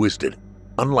and twisted,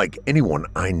 unlike anyone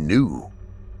I knew.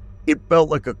 It felt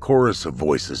like a chorus of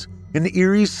voices, an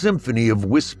eerie symphony of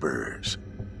whispers.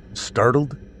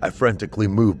 Startled, I frantically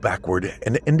moved backward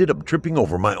and ended up tripping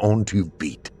over my own 2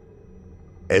 feet.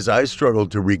 As I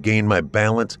struggled to regain my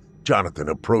balance, Jonathan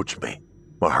approached me.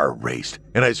 My heart raced,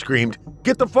 and I screamed,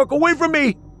 "Get the fuck away from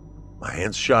me!" My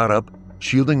hands shot up,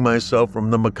 shielding myself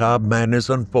from the macabre madness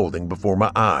unfolding before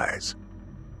my eyes.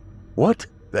 "What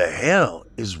the hell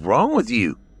is wrong with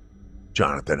you?"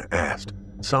 Jonathan asked,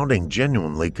 sounding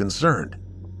genuinely concerned.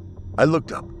 I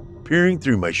looked up, peering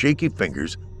through my shaky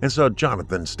fingers, and saw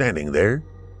Jonathan standing there,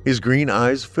 his green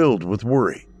eyes filled with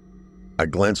worry. I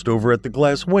glanced over at the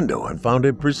glass window and found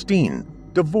it pristine,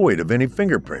 devoid of any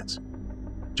fingerprints.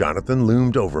 Jonathan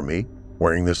loomed over me,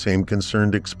 wearing the same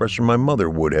concerned expression my mother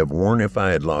would have worn if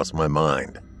I had lost my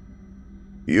mind.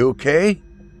 "You okay?"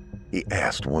 he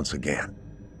asked once again.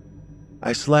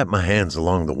 I slapped my hands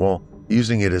along the wall,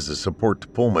 using it as a support to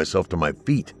pull myself to my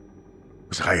feet.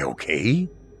 Was I okay?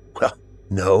 Well,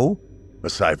 no.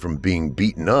 Aside from being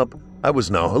beaten up, I was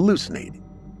now hallucinating.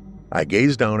 I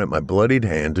gazed down at my bloodied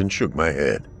hand and shook my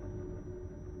head.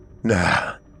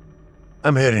 "Nah,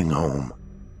 I'm heading home,"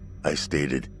 I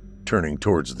stated, turning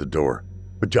towards the door,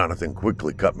 but Jonathan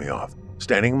quickly cut me off,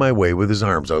 standing in my way with his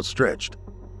arms outstretched.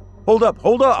 Hold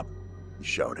up, he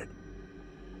shouted.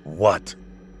 "What?"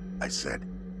 I said.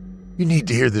 "You need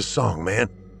to hear this song, man.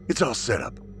 It's all set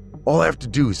up. All I have to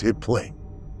do is hit play,"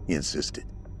 he insisted.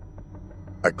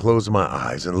 I closed my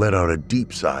eyes and let out a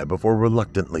deep sigh before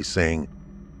reluctantly saying,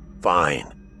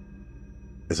 "Fine."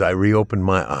 As I reopened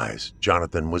my eyes,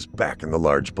 Jonathan was back in the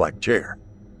large black chair.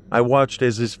 I watched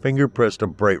as his finger pressed a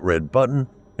bright red button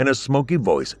and a smoky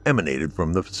voice emanated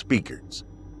from the speakers.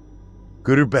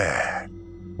 "Good or bad,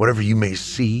 whatever you may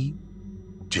see,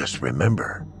 just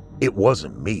remember, it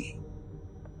wasn't me.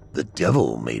 The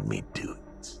devil made me do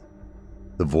it,"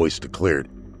 the voice declared,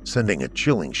 sending a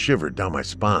chilling shiver down my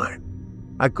spine.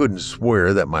 I couldn't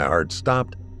swear that my heart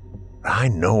stopped, but I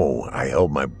know I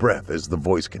held my breath as the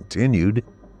voice continued.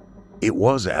 It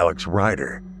was Alex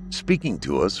Ryder speaking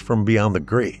to us from beyond the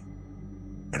grave,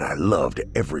 and I loved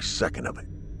every second of it.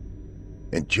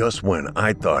 And just when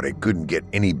I thought it couldn't get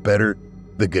any better,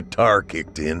 the guitar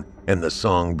kicked in and the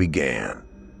song began.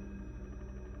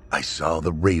 "I saw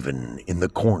the raven in the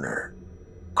corner,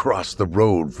 cross the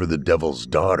road for the devil's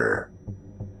daughter,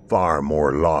 far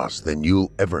more lost than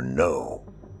you'll ever know.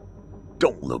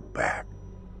 Don't look back,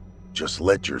 just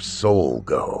let your soul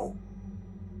go,"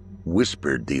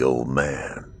 whispered the old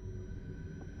man.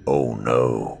 Oh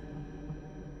no.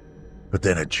 But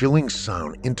then a chilling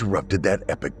sound interrupted that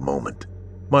epic moment.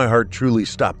 My heart truly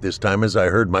stopped this time as I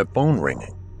heard my phone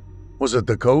ringing. Was it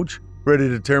the coach, ready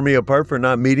to tear me apart for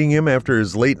not meeting him after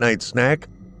his late-night snack?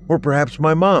 Or perhaps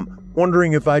my mom,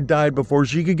 wondering if I died before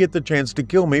she could get the chance to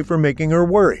kill me for making her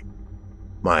worry?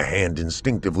 My hand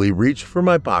instinctively reached for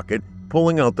my pocket,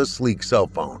 pulling out the sleek cell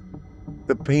phone.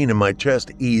 The pain in my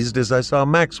chest eased as I saw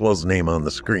Maxwell's name on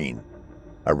the screen.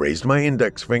 I raised my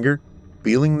index finger,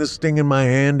 feeling the sting in my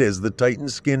hand as the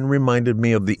tightened skin reminded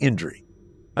me of the injury.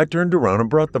 I turned around and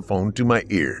brought the phone to my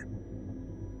ear.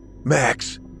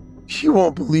 "Max, you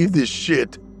won't believe this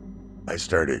shit," I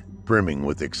started, brimming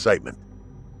with excitement.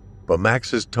 But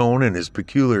Max's tone and his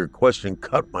peculiar question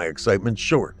cut my excitement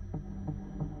short.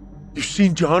 "You've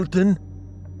seen Jonathan?"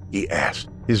 he asked,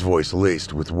 his voice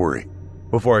laced with worry.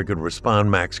 Before I could respond,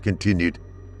 Max continued,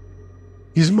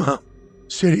 "His mom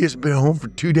said he hasn't been home for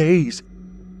 2 days.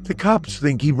 The cops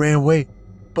think he ran away,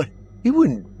 but he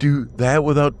wouldn't do that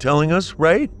without telling us,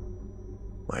 right?"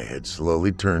 My head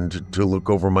slowly turned to look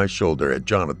over my shoulder at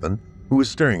Jonathan, who was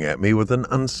staring at me with an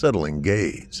unsettling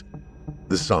gaze.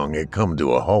 The song had come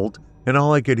to a halt, and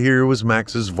all I could hear was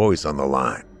Max's voice on the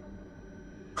line.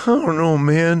 "I don't know,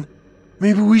 man.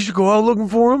 Maybe we should go out looking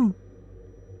for him?"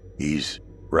 "He's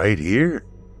right here,"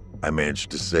 I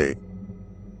managed to say.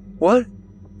 "What?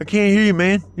 I can't hear you,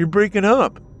 man. You're breaking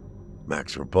up,"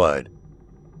 Max replied.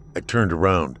 I turned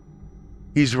around.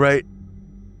 "He's right."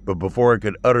 But before I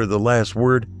could utter the last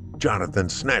word, Jonathan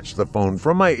snatched the phone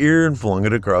from my ear and flung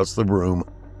it across the room.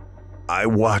 I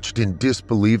watched in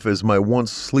disbelief as my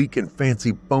once sleek and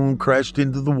fancy phone crashed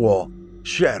into the wall,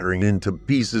 shattering into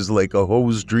pieces like a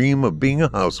hoe's dream of being a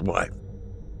housewife.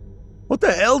 "What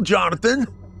the hell, Jonathan?"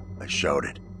 I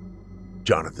shouted.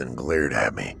 Jonathan glared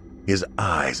at me, his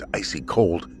eyes icy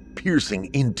cold, piercing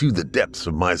into the depths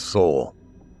of my soul.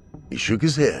 He shook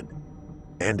his head,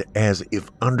 and as if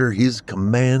under his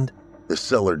command, the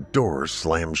cellar door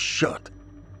slammed shut,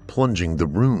 plunging the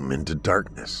room into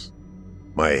darkness.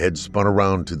 My head spun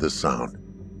around to the sound,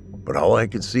 but all I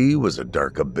could see was a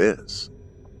dark abyss.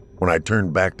 When I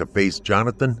turned back to face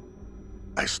Jonathan,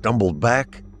 I stumbled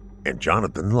back, and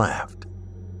Jonathan laughed.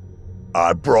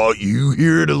 I brought you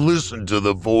here to listen to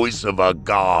the voice of a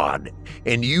god,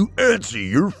 and you answer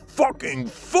your fucking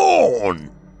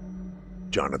phone!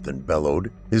 Jonathan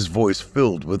bellowed, his voice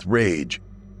filled with rage.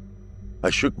 I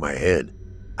shook my head.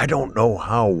 I don't know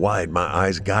how wide my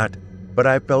eyes got, but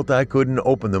I felt I couldn't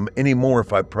open them anymore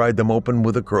if I pried them open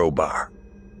with a crowbar.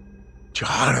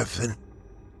 Jonathan,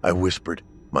 I whispered,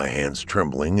 my hands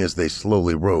trembling as they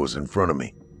slowly rose in front of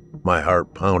me. My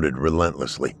heart pounded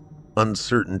relentlessly,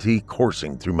 uncertainty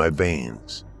coursing through my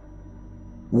veins.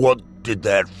 What did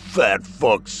that fat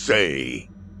fuck say?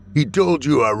 He told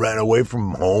you I ran away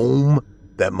from home?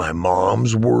 That my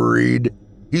mom's worried?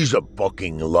 He's a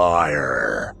fucking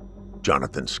liar.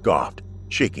 Jonathan scoffed,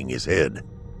 shaking his head.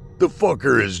 The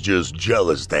fucker is just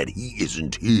jealous that he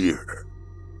isn't here.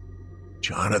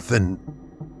 Jonathan,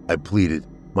 I pleaded,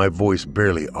 my voice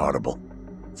barely audible.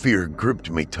 Fear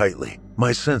gripped me tightly,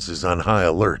 my senses on high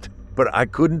alert, but I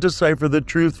couldn't decipher the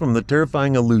truth from the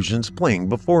terrifying illusions playing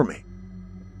before me.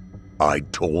 I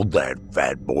told that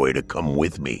fat boy to come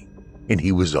with me, and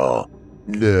he was all,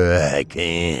 "No, I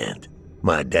can't.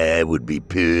 My dad would be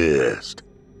pissed."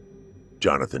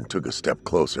 Jonathan took a step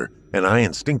closer, and I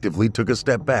instinctively took a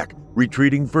step back,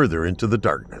 retreating further into the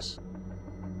darkness.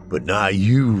 But not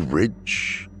you,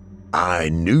 Rich. I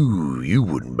knew you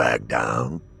wouldn't back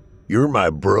down. You're my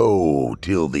bro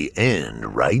till the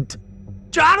end, right?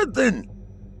 Jonathan!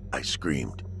 I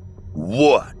screamed.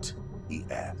 What? He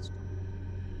asked.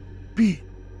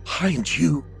 Behind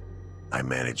you, I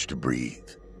managed to breathe.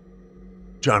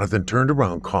 Jonathan turned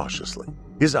around cautiously,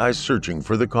 his eyes searching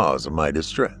for the cause of my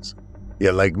distress.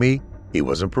 Yet like me, he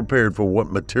wasn't prepared for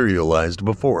what materialized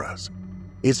before us.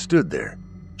 It stood there,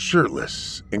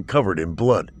 shirtless and covered in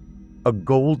blood, a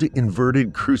gold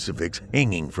inverted crucifix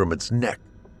hanging from its neck.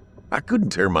 I couldn't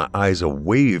tear my eyes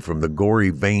away from the gory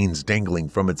veins dangling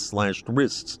from its slashed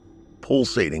wrists,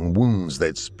 pulsating wounds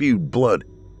that spewed blood,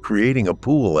 creating a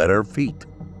pool at our feet.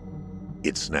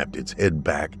 It snapped its head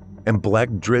back, and black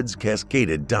dreads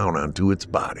cascaded down onto its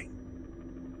body.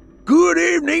 "Good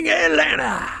evening,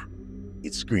 Atlanta!"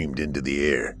 It screamed into the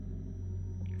air.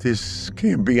 "This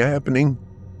can't be happening,"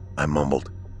 I mumbled.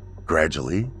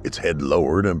 Gradually, its head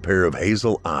lowered and a pair of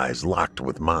hazel eyes locked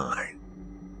with mine.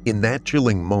 In that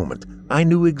chilling moment, I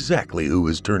knew exactly who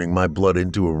was turning my blood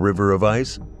into a river of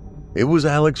ice. It was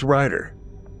Alex Ryder.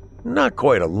 Not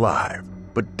quite alive,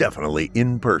 but definitely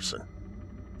in person.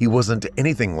 He wasn't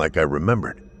anything like I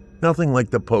remembered, nothing like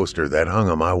the poster that hung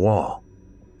on my wall.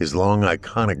 His long,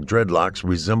 iconic dreadlocks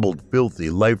resembled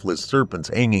filthy, lifeless serpents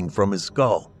hanging from his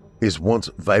skull. His once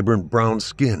vibrant brown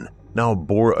skin now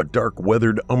bore a dark,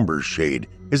 weathered umber shade,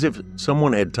 as if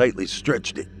someone had tightly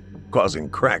stretched it, causing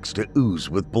cracks to ooze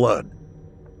with blood.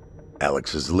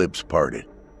 Alex's lips parted,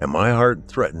 and my heart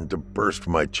threatened to burst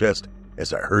from my chest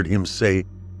as I heard him say,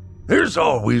 "There's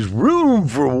always room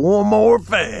for one more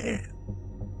fan."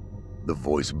 The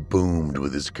voice boomed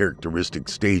with his characteristic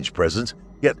stage presence,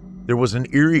 yet there was an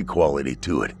eerie quality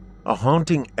to it, a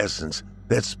haunting essence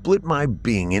that split my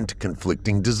being into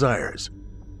conflicting desires,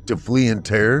 to flee in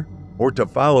terror or to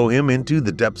follow him into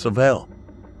the depths of hell.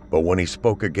 But when he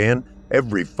spoke again,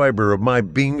 every fiber of my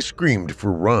being screamed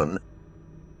for run.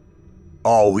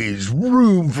 "Always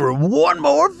room for one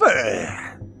more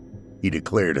fan," he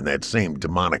declared in that same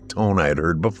demonic tone I had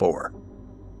heard before.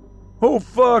 "Oh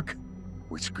fuck!"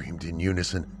 we screamed in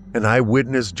unison, and I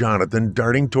witnessed Jonathan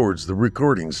darting towards the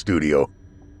recording studio.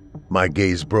 My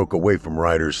gaze broke away from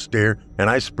Ryder's stare, and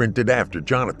I sprinted after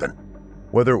Jonathan.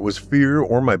 Whether it was fear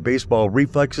or my baseball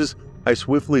reflexes, I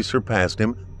swiftly surpassed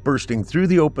him, bursting through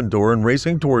the open door and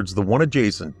racing towards the one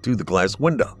adjacent to the glass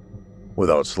window.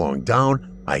 Without slowing down,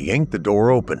 I yanked the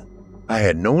door open. I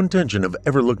had no intention of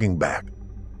ever looking back.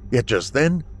 Yet just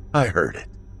then, I heard it.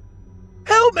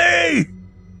 "Help me!"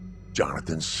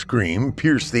 Jonathan's scream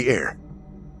pierced the air.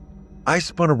 I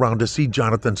spun around to see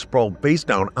Jonathan sprawled face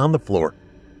down on the floor,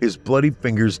 his bloody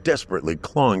fingers desperately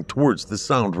clawing towards the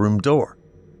sound room door.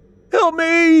 "Help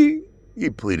me!"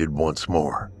 he pleaded once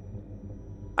more.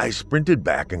 I sprinted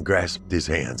back and grasped his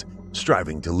hands,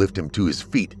 striving to lift him to his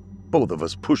feet, both of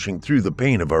us pushing through the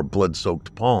pain of our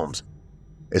blood-soaked palms.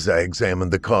 As I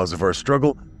examined the cause of our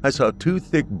struggle, I saw two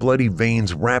thick, bloody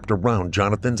veins wrapped around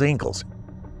Jonathan's ankles.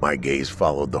 My gaze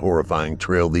followed the horrifying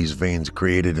trail these veins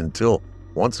created until,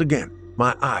 once again,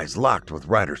 my eyes locked with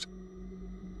Ryder's.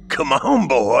 "Come on,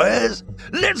 boys!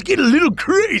 Let's get a little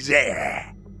crazy!"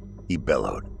 he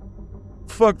bellowed.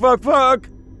 "Fuck, fuck, fuck!"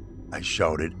 I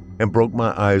shouted and broke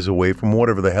my eyes away from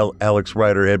whatever the hell Alex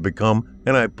Ryder had become,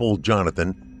 and I pulled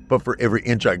Jonathan, but for every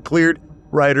inch I cleared,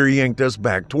 Ryder yanked us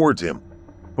back towards him.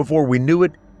 Before we knew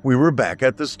it, we were back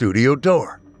at the studio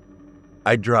door.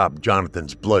 I dropped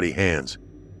Jonathan's bloody hands.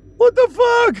 "What the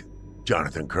fuck?"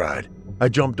 Jonathan cried. I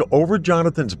jumped over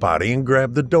Jonathan's body and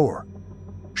grabbed the door.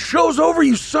 "Show's over,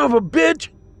 you son of a bitch!"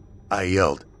 I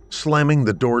yelled, slamming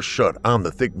the door shut on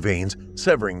the thick veins,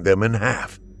 severing them in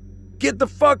half. "Get the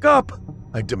fuck up!"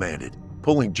 I demanded,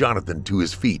 pulling Jonathan to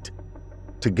his feet.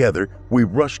 Together, we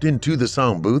rushed into the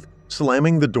sound booth,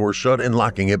 slamming the door shut and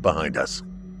locking it behind us.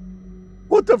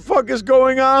 "What the fuck is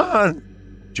going on?"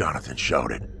 Jonathan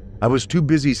shouted. I was too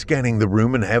busy scanning the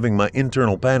room and having my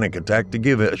internal panic attack to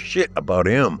give a shit about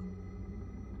him.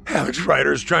 "Alex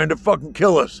Ryder's trying to fucking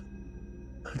kill us."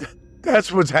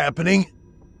 "That's what's happening,"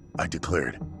 I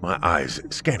declared, my eyes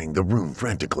scanning the room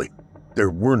frantically. There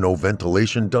were no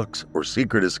ventilation ducts or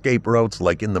secret escape routes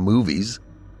like in the movies.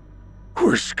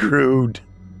 "We're screwed,"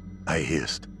 I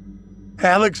hissed.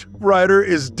 "Alex Ryder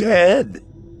is dead,"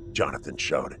 Jonathan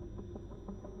shouted.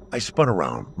 I spun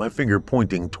around, my finger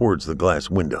pointing towards the glass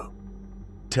window.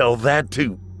 "Tell that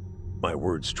to—" My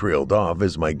words trailed off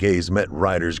as my gaze met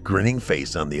Ryder's grinning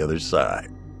face on the other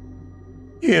side.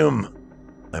 "Him,"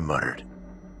 I muttered.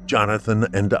 Jonathan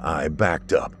and I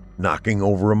backed up, knocking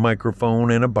over a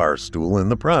microphone and a bar stool in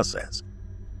the process.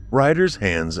 Ryder's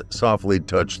hands softly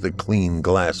touched the clean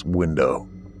glass window,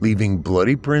 leaving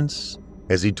bloody prints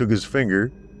as he took his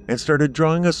finger and started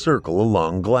drawing a circle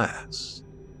along glass.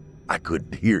 I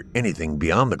couldn't hear anything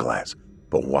beyond the glass,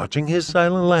 but watching his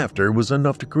silent laughter was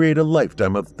enough to create a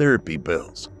lifetime of therapy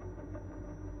pills.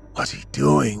 "What's he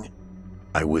doing?"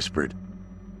 I whispered.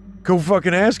 "Go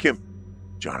fucking ask him,"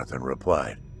 Jonathan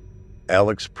replied.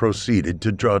 Alex proceeded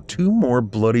to draw 2 more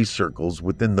bloody circles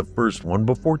within the first one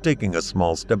before taking a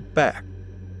small step back.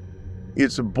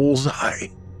 "It's a bullseye,"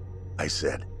 I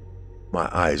said. My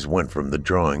eyes went from the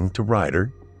drawing to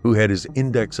Ryder, who had his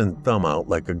index and thumb out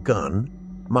like a gun,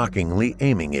 mockingly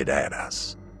aiming it at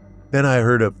us. Then I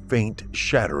heard a faint,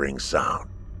 shattering sound.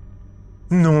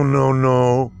 "No, no,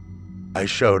 no," I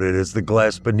shouted as the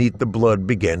glass beneath the blood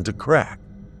began to crack.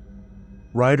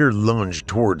 Ryder lunged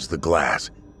towards the glass,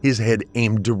 his head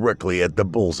aimed directly at the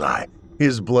bullseye,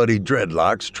 his bloody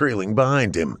dreadlocks trailing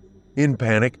behind him. In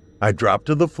panic, I dropped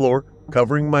to the floor,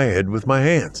 covering my head with my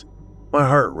hands. My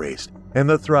heart raced, and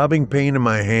the throbbing pain in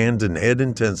my hand and head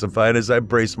intensified as I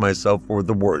braced myself for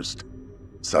the worst.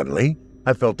 Suddenly,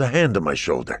 I felt a hand on my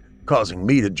shoulder, causing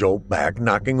me to jolt back,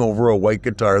 knocking over a white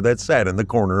guitar that sat in the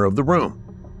corner of the room.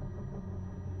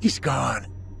 "He's gone,"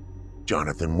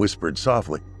 Jonathan whispered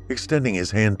softly, extending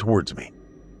his hand towards me.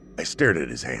 I stared at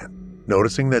his hand,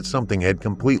 noticing that something had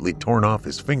completely torn off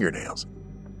his fingernails.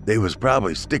 They was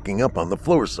probably sticking up on the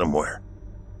floor somewhere.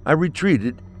 I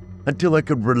retreated until I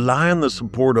could rely on the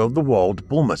support of the wall to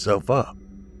pull myself up.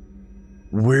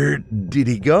 "Where did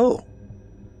he go?"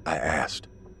 I asked,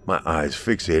 my eyes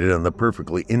fixated on the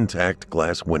perfectly intact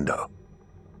glass window.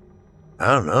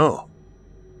 "I don't know,"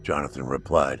 Jonathan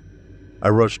replied. I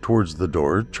rushed towards the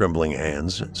door, trembling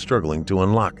hands, struggling to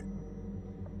unlock it.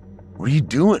 "What are you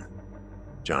doing?"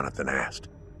 Jonathan asked.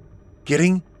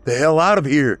 "Getting the hell out of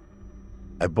here."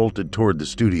 I bolted toward the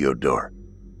studio door.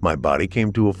 My body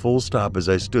came to a full stop as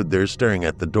I stood there staring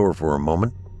at the door for a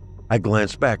moment. I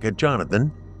glanced back at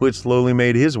Jonathan, who had slowly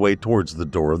made his way towards the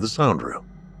door of the sound room.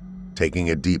 Taking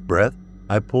a deep breath,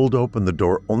 I pulled open the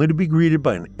door only to be greeted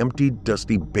by an empty,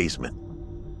 dusty basement.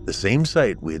 The same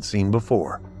sight we had seen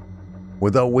before.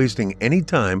 Without wasting any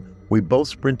time, we both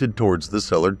sprinted towards the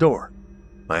cellar door.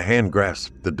 My hand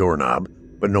grasped the doorknob,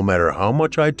 but no matter how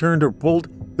much I turned or pulled,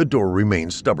 the door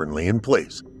remained stubbornly in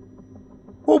place.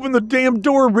 "Open the damn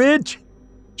door, Rich!"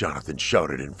 Jonathan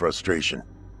shouted in frustration.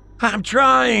 "I'm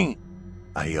trying!"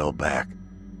 I yelled back.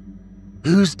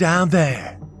 "Who's down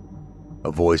there?"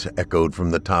 A voice echoed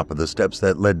from the top of the steps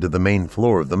that led to the main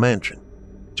floor of the mansion.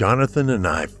 Jonathan and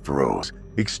I froze,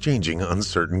 exchanging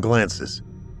uncertain glances.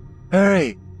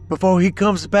 "Hurry, before he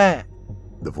comes back,"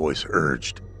 the voice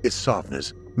urged, its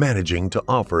softness managing to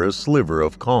offer a sliver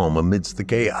of calm amidst the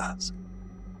chaos.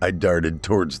 I darted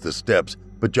towards the steps,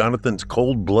 but Jonathan's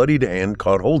cold-blooded hand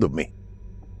caught hold of me.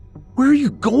 "Where are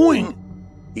you going?"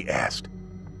 he asked.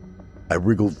 I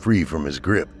wriggled free from his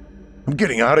grip. "I'm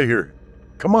getting out of here.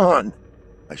 Come on,"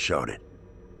 I shouted.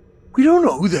 "We don't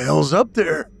know who the hell's up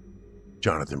there,"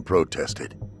 Jonathan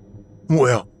protested.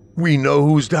 "Well, we know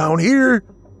who's down here,"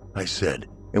 I said,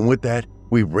 and with that,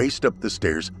 we raced up the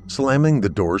stairs, slamming the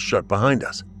door shut behind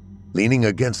us. Leaning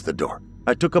against the door,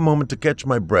 I took a moment to catch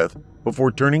my breath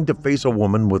before turning to face a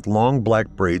woman with long black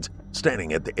braids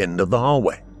standing at the end of the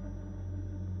hallway.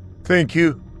 "Thank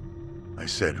you," I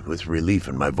said with relief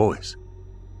in my voice.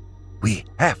 "We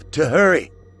have to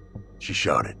hurry," she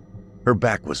shouted. Her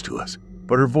back was to us,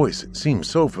 but her voice seemed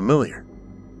so familiar.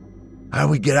 "How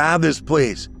do we get out of this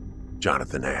place?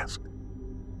 Jonathan asked.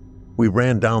 We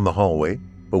ran down the hallway,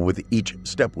 but with each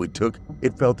step we took,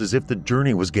 it felt as if the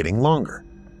journey was getting longer.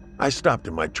 I stopped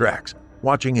in my tracks,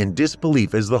 watching in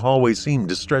disbelief as the hallway seemed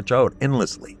to stretch out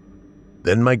endlessly.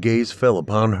 Then my gaze fell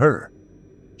upon her.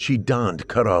 She donned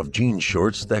cut-off jean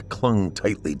shorts that clung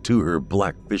tightly to her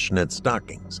black fishnet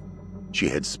stockings. She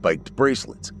had spiked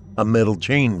bracelets, a metal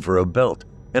chain for a belt,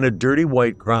 and a dirty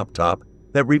white crop top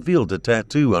that revealed a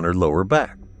tattoo on her lower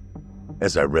back.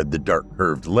 As I read the dark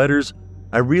curved letters,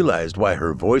 I realized why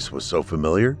her voice was so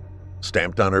familiar.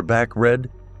 Stamped on her back read,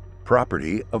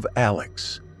 "Property of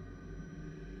Alex."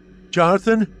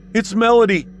 "Jonathan, it's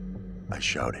Melody!" I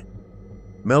shouted.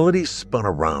 Melody spun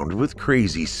around with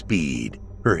crazy speed,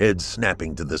 her head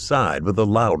snapping to the side with a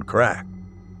loud crack.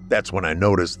 That's when I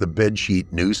noticed the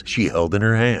bedsheet noose she held in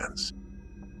her hands.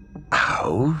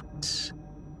 "Out,"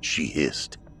 she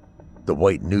hissed. The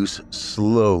white noose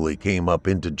slowly came up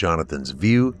into Jonathan's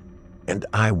view, and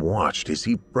I watched as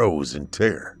he froze in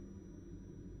terror.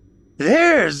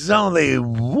 "There's only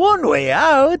one way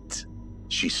out,"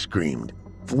 she screamed,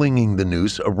 flinging the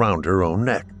noose around her own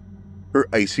neck. Her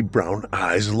icy brown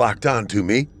eyes locked onto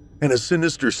me, and a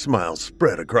sinister smile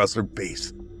spread across her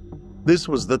face. This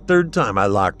was the third time I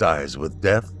locked eyes with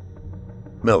death.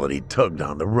 Melody tugged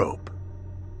on the rope.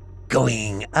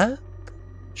 "Going up?"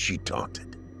 she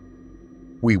taunted.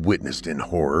 We witnessed in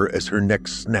horror as her neck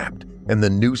snapped and the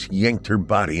noose yanked her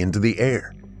body into the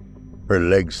air. Her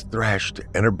legs thrashed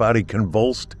and her body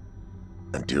convulsed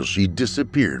until she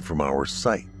disappeared from our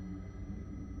sight.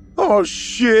 "Oh,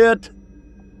 shit!"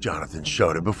 Jonathan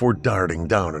shouted before darting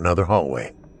down another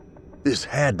hallway. This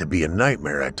had to be a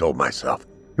nightmare, I told myself.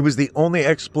 It was the only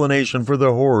explanation for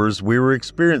the horrors we were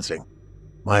experiencing.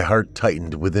 My heart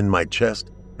tightened within my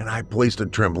chest, and I placed a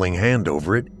trembling hand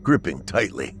over it, gripping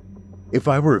tightly. If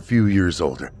I were a few years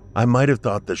older, I might have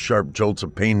thought the sharp jolts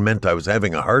of pain meant I was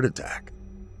having a heart attack.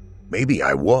 Maybe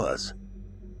I was.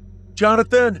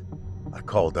 "Jonathan!" I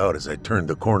called out as I turned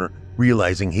the corner,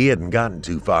 realizing he hadn't gotten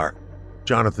too far.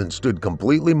 Jonathan stood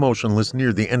completely motionless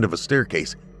near the end of a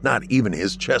staircase. Not even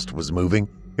his chest was moving.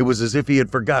 It was as if he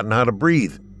had forgotten how to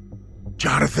breathe.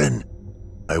 "Jonathan!"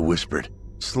 I whispered,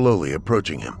 slowly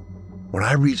approaching him. When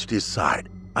I reached his side,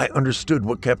 I understood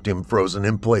what kept him frozen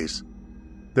in place.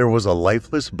 There was a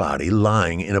lifeless body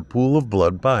lying in a pool of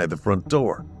blood by the front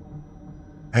door.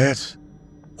 "That's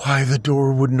why the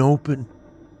door wouldn't open,"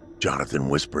 Jonathan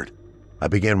whispered. I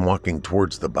began walking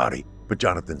towards the body, but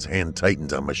Jonathan's hand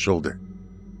tightened on my shoulder.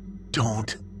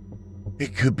 "Don't.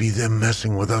 It could be them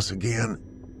messing with us again,"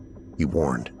 he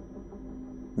warned.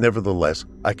 Nevertheless,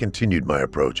 I continued my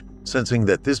approach, sensing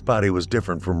that this body was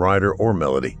different from Ryder or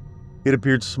Melody. It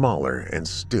appeared smaller and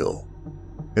still.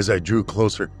 As I drew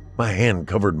closer, my hand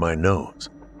covered my nose.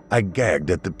 I gagged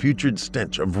at the putrid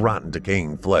stench of rotten,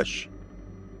 decaying flesh.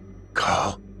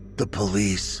 "Call the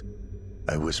police,"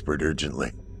 I whispered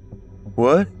urgently.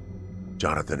 "What?"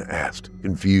 Jonathan asked,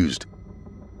 confused.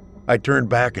 I turned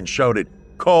back and shouted,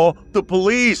 "Call the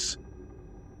police!"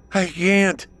 "I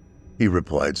can't," he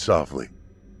replied softly.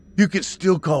 "You can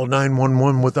still call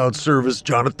 911 without service,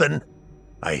 Jonathan,"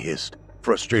 I hissed,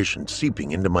 frustration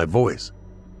seeping into my voice.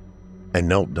 I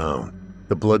knelt down.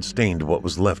 The blood stained what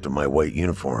was left of my white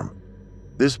uniform.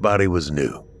 This body was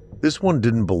new. This one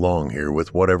didn't belong here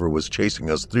with whatever was chasing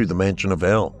us through the mansion of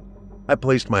hell. I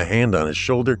placed my hand on his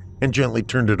shoulder and gently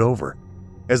turned it over.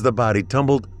 As the body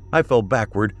tumbled, I fell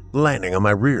backward, landing on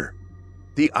my rear.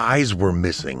 The eyes were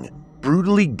missing,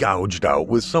 brutally gouged out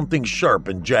with something sharp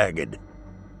and jagged.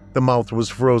 The mouth was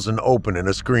frozen open in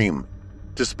a scream.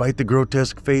 Despite the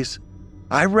grotesque face,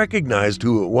 I recognized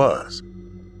who it was.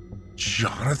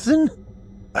 "Jonathan?"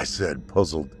 I said,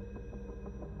 puzzled.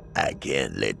 "I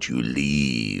can't let you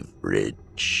leave,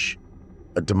 Rich,"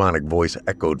 a demonic voice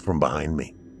echoed from behind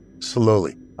me.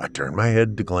 Slowly, I turned my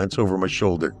head to glance over my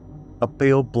shoulder. A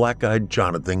pale, black-eyed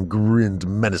Jonathan grinned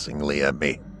menacingly at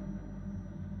me.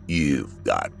 "You've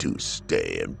got to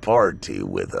stay and party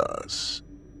with us.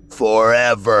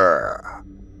 Forever,"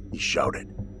 he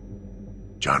shouted.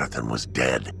 Jonathan was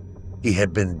dead. He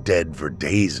had been dead for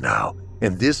days now,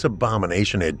 and this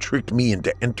abomination had tricked me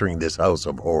into entering this house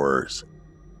of horrors.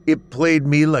 It played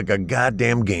me like a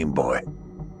goddamn Game Boy.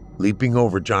 Leaping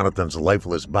over Jonathan's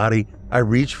lifeless body, I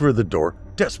reached for the door,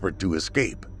 desperate to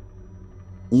escape.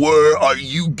 "Where are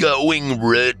you going,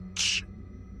 Rich?"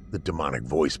 the demonic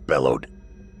voice bellowed.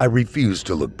 I refused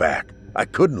to look back. I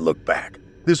couldn't look back.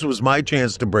 This was my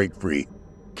chance to break free.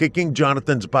 Kicking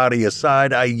Jonathan's body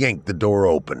aside, I yanked the door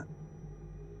open.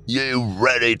 "You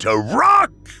ready to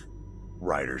rock?"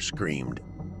 Ryder screamed.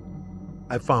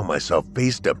 I found myself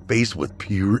face to face with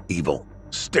pure evil.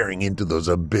 staring into those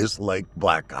abyss-like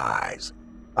black eyes.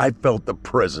 I felt the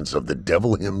presence of the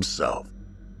devil himself.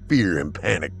 Fear and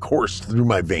panic coursed through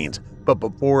my veins, but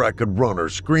before I could run or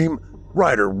scream,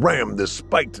 Ryder rammed the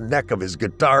spiked neck of his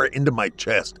guitar into my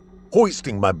chest,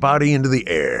 hoisting my body into the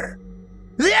air.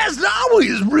 "There's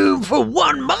always room for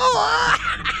one more!"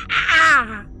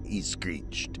 he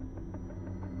screeched.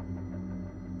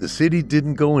 The city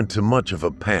didn't go into much of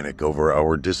a panic over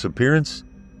our disappearance.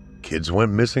 Kids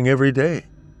went missing every day.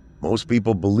 Most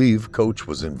people believe Coach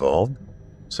was involved.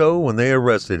 So when they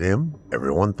arrested him,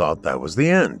 everyone thought that was the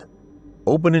end.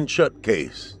 Open and shut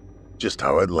case, just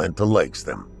how Atlanta likes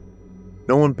them.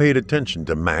 No one paid attention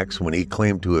to Max when he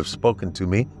claimed to have spoken to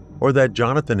me or that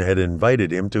Jonathan had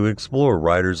invited him to explore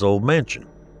Ryder's old mansion.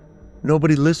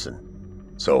 Nobody listened.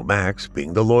 So Max,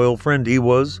 being the loyal friend he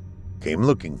was, came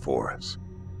looking for us.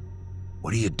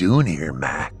 "What are you doing here,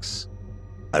 Max?"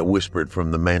 I whispered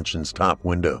from the mansion's top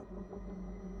window.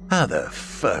 "How the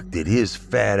fuck did his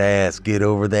fat ass get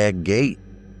over that gate?"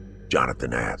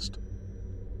 Jonathan asked.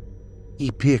 "He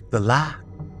picked the lock,"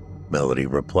 Melody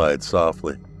replied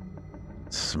softly.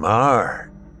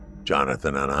 "Smart,"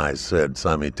 Jonathan and I said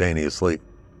simultaneously.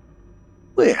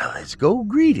 "Well, let's go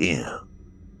greet him,"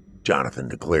 Jonathan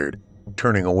declared,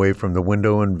 turning away from the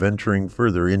window and venturing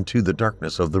further into the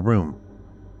darkness of the room.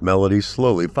 Melody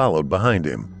slowly followed behind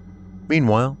him.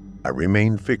 Meanwhile, I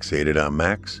remained fixated on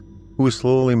Max, who was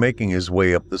slowly making his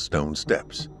way up the stone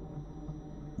steps.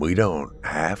 "We don't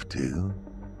have to.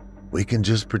 We can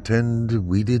just pretend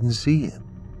we didn't see him,"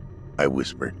 I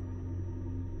whispered.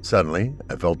 Suddenly,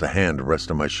 I felt a hand rest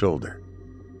on my shoulder.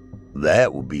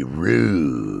 "That would be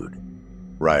rude,"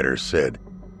 Ryder said,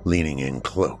 leaning in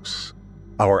close.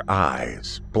 Our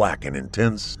eyes, black and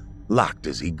intense, locked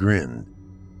as he grinned.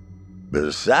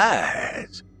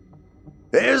 "Besides,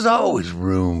 there's always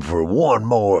room for one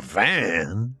more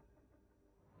fan."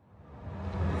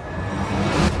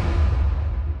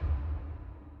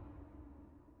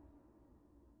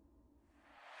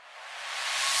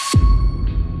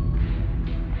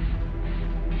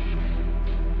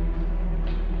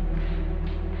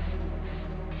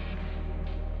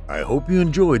 I hope you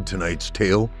enjoyed tonight's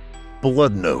tale,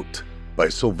 Blood Note by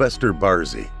Sylvester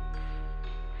Barzey.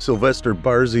 Sylvester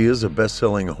Barzey is a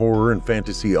best-selling horror and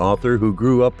fantasy author who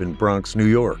grew up in Bronx, New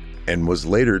York, and was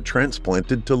later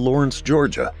transplanted to Lawrence,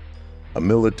 Georgia. A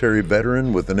military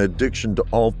veteran with an addiction to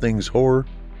all things horror,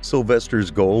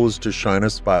 Sylvester's goal is to shine a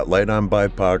spotlight on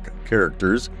BIPOC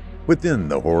characters within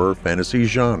the horror fantasy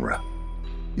genre.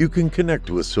 You can connect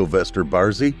with Sylvester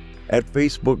Barzey at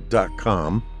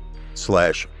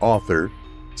facebook.com/author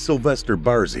Sylvester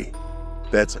Barzey.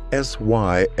 That's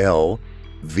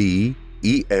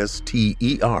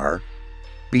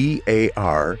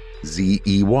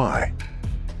SYLVESTERBARZEY.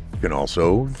 You can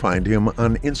also find him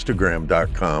on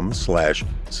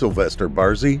Instagram.com/Sylvester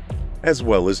Barzey, as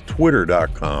well as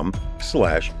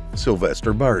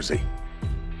Twitter.com/Sylvester Barzey.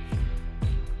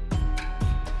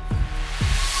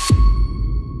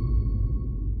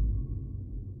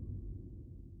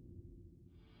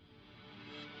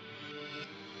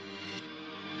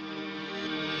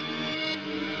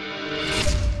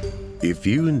 If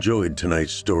you enjoyed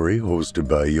tonight's story hosted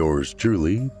by yours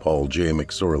truly, Paul J.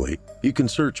 McSorley, you can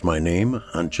search my name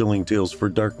on Chilling Tales for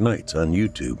Dark Nights on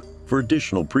YouTube for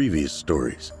additional previous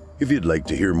stories. If you'd like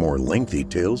to hear more lengthy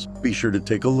tales, be sure to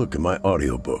take a look at my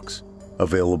audiobooks.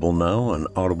 Available now on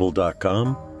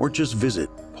audible.com or just visit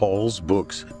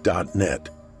paulsbooks.net.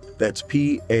 That's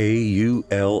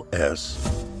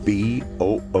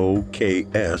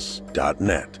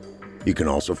PAULSBOOKS.net. You can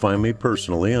also find me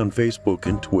personally on Facebook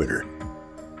and Twitter.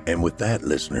 And with that,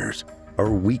 listeners, our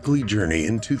weekly journey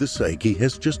into the psyche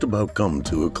has just about come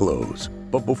to a close.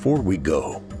 But before we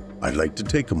go, I'd like to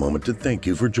take a moment to thank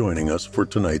you for joining us for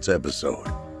tonight's episode,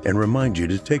 and remind you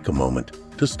to take a moment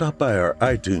to stop by our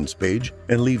iTunes page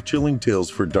and leave Chilling Tales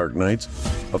for Dark Nights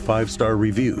a 5-star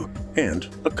review and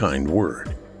a kind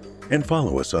word. And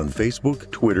follow us on Facebook,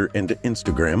 Twitter, and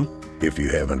Instagram if you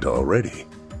haven't already.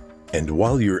 And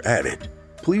while you're at it,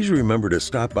 please remember to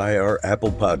stop by our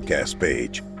Apple Podcast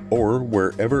page or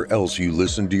wherever else you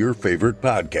listen to your favorite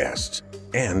podcasts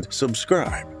and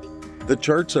subscribe. The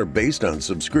charts are based on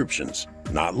subscriptions,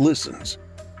 not listens.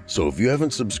 So if you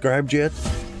haven't subscribed yet,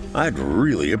 I'd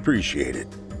really appreciate it.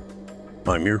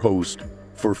 I'm your host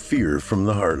for Fear from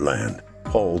the Heartland,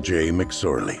 Paul J.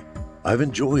 McSorley. I've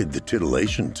enjoyed the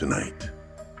titillation tonight.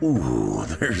 Ooh,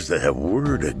 there's that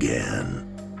word again.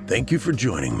 Thank you for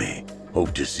joining me.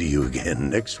 Hope to see you again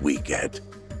next week at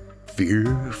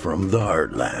Fear from the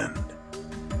Heartland.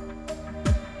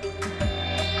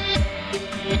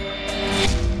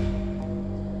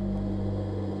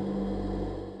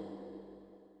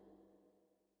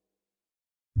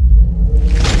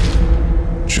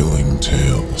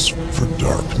 Tales for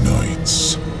Dark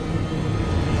Nights.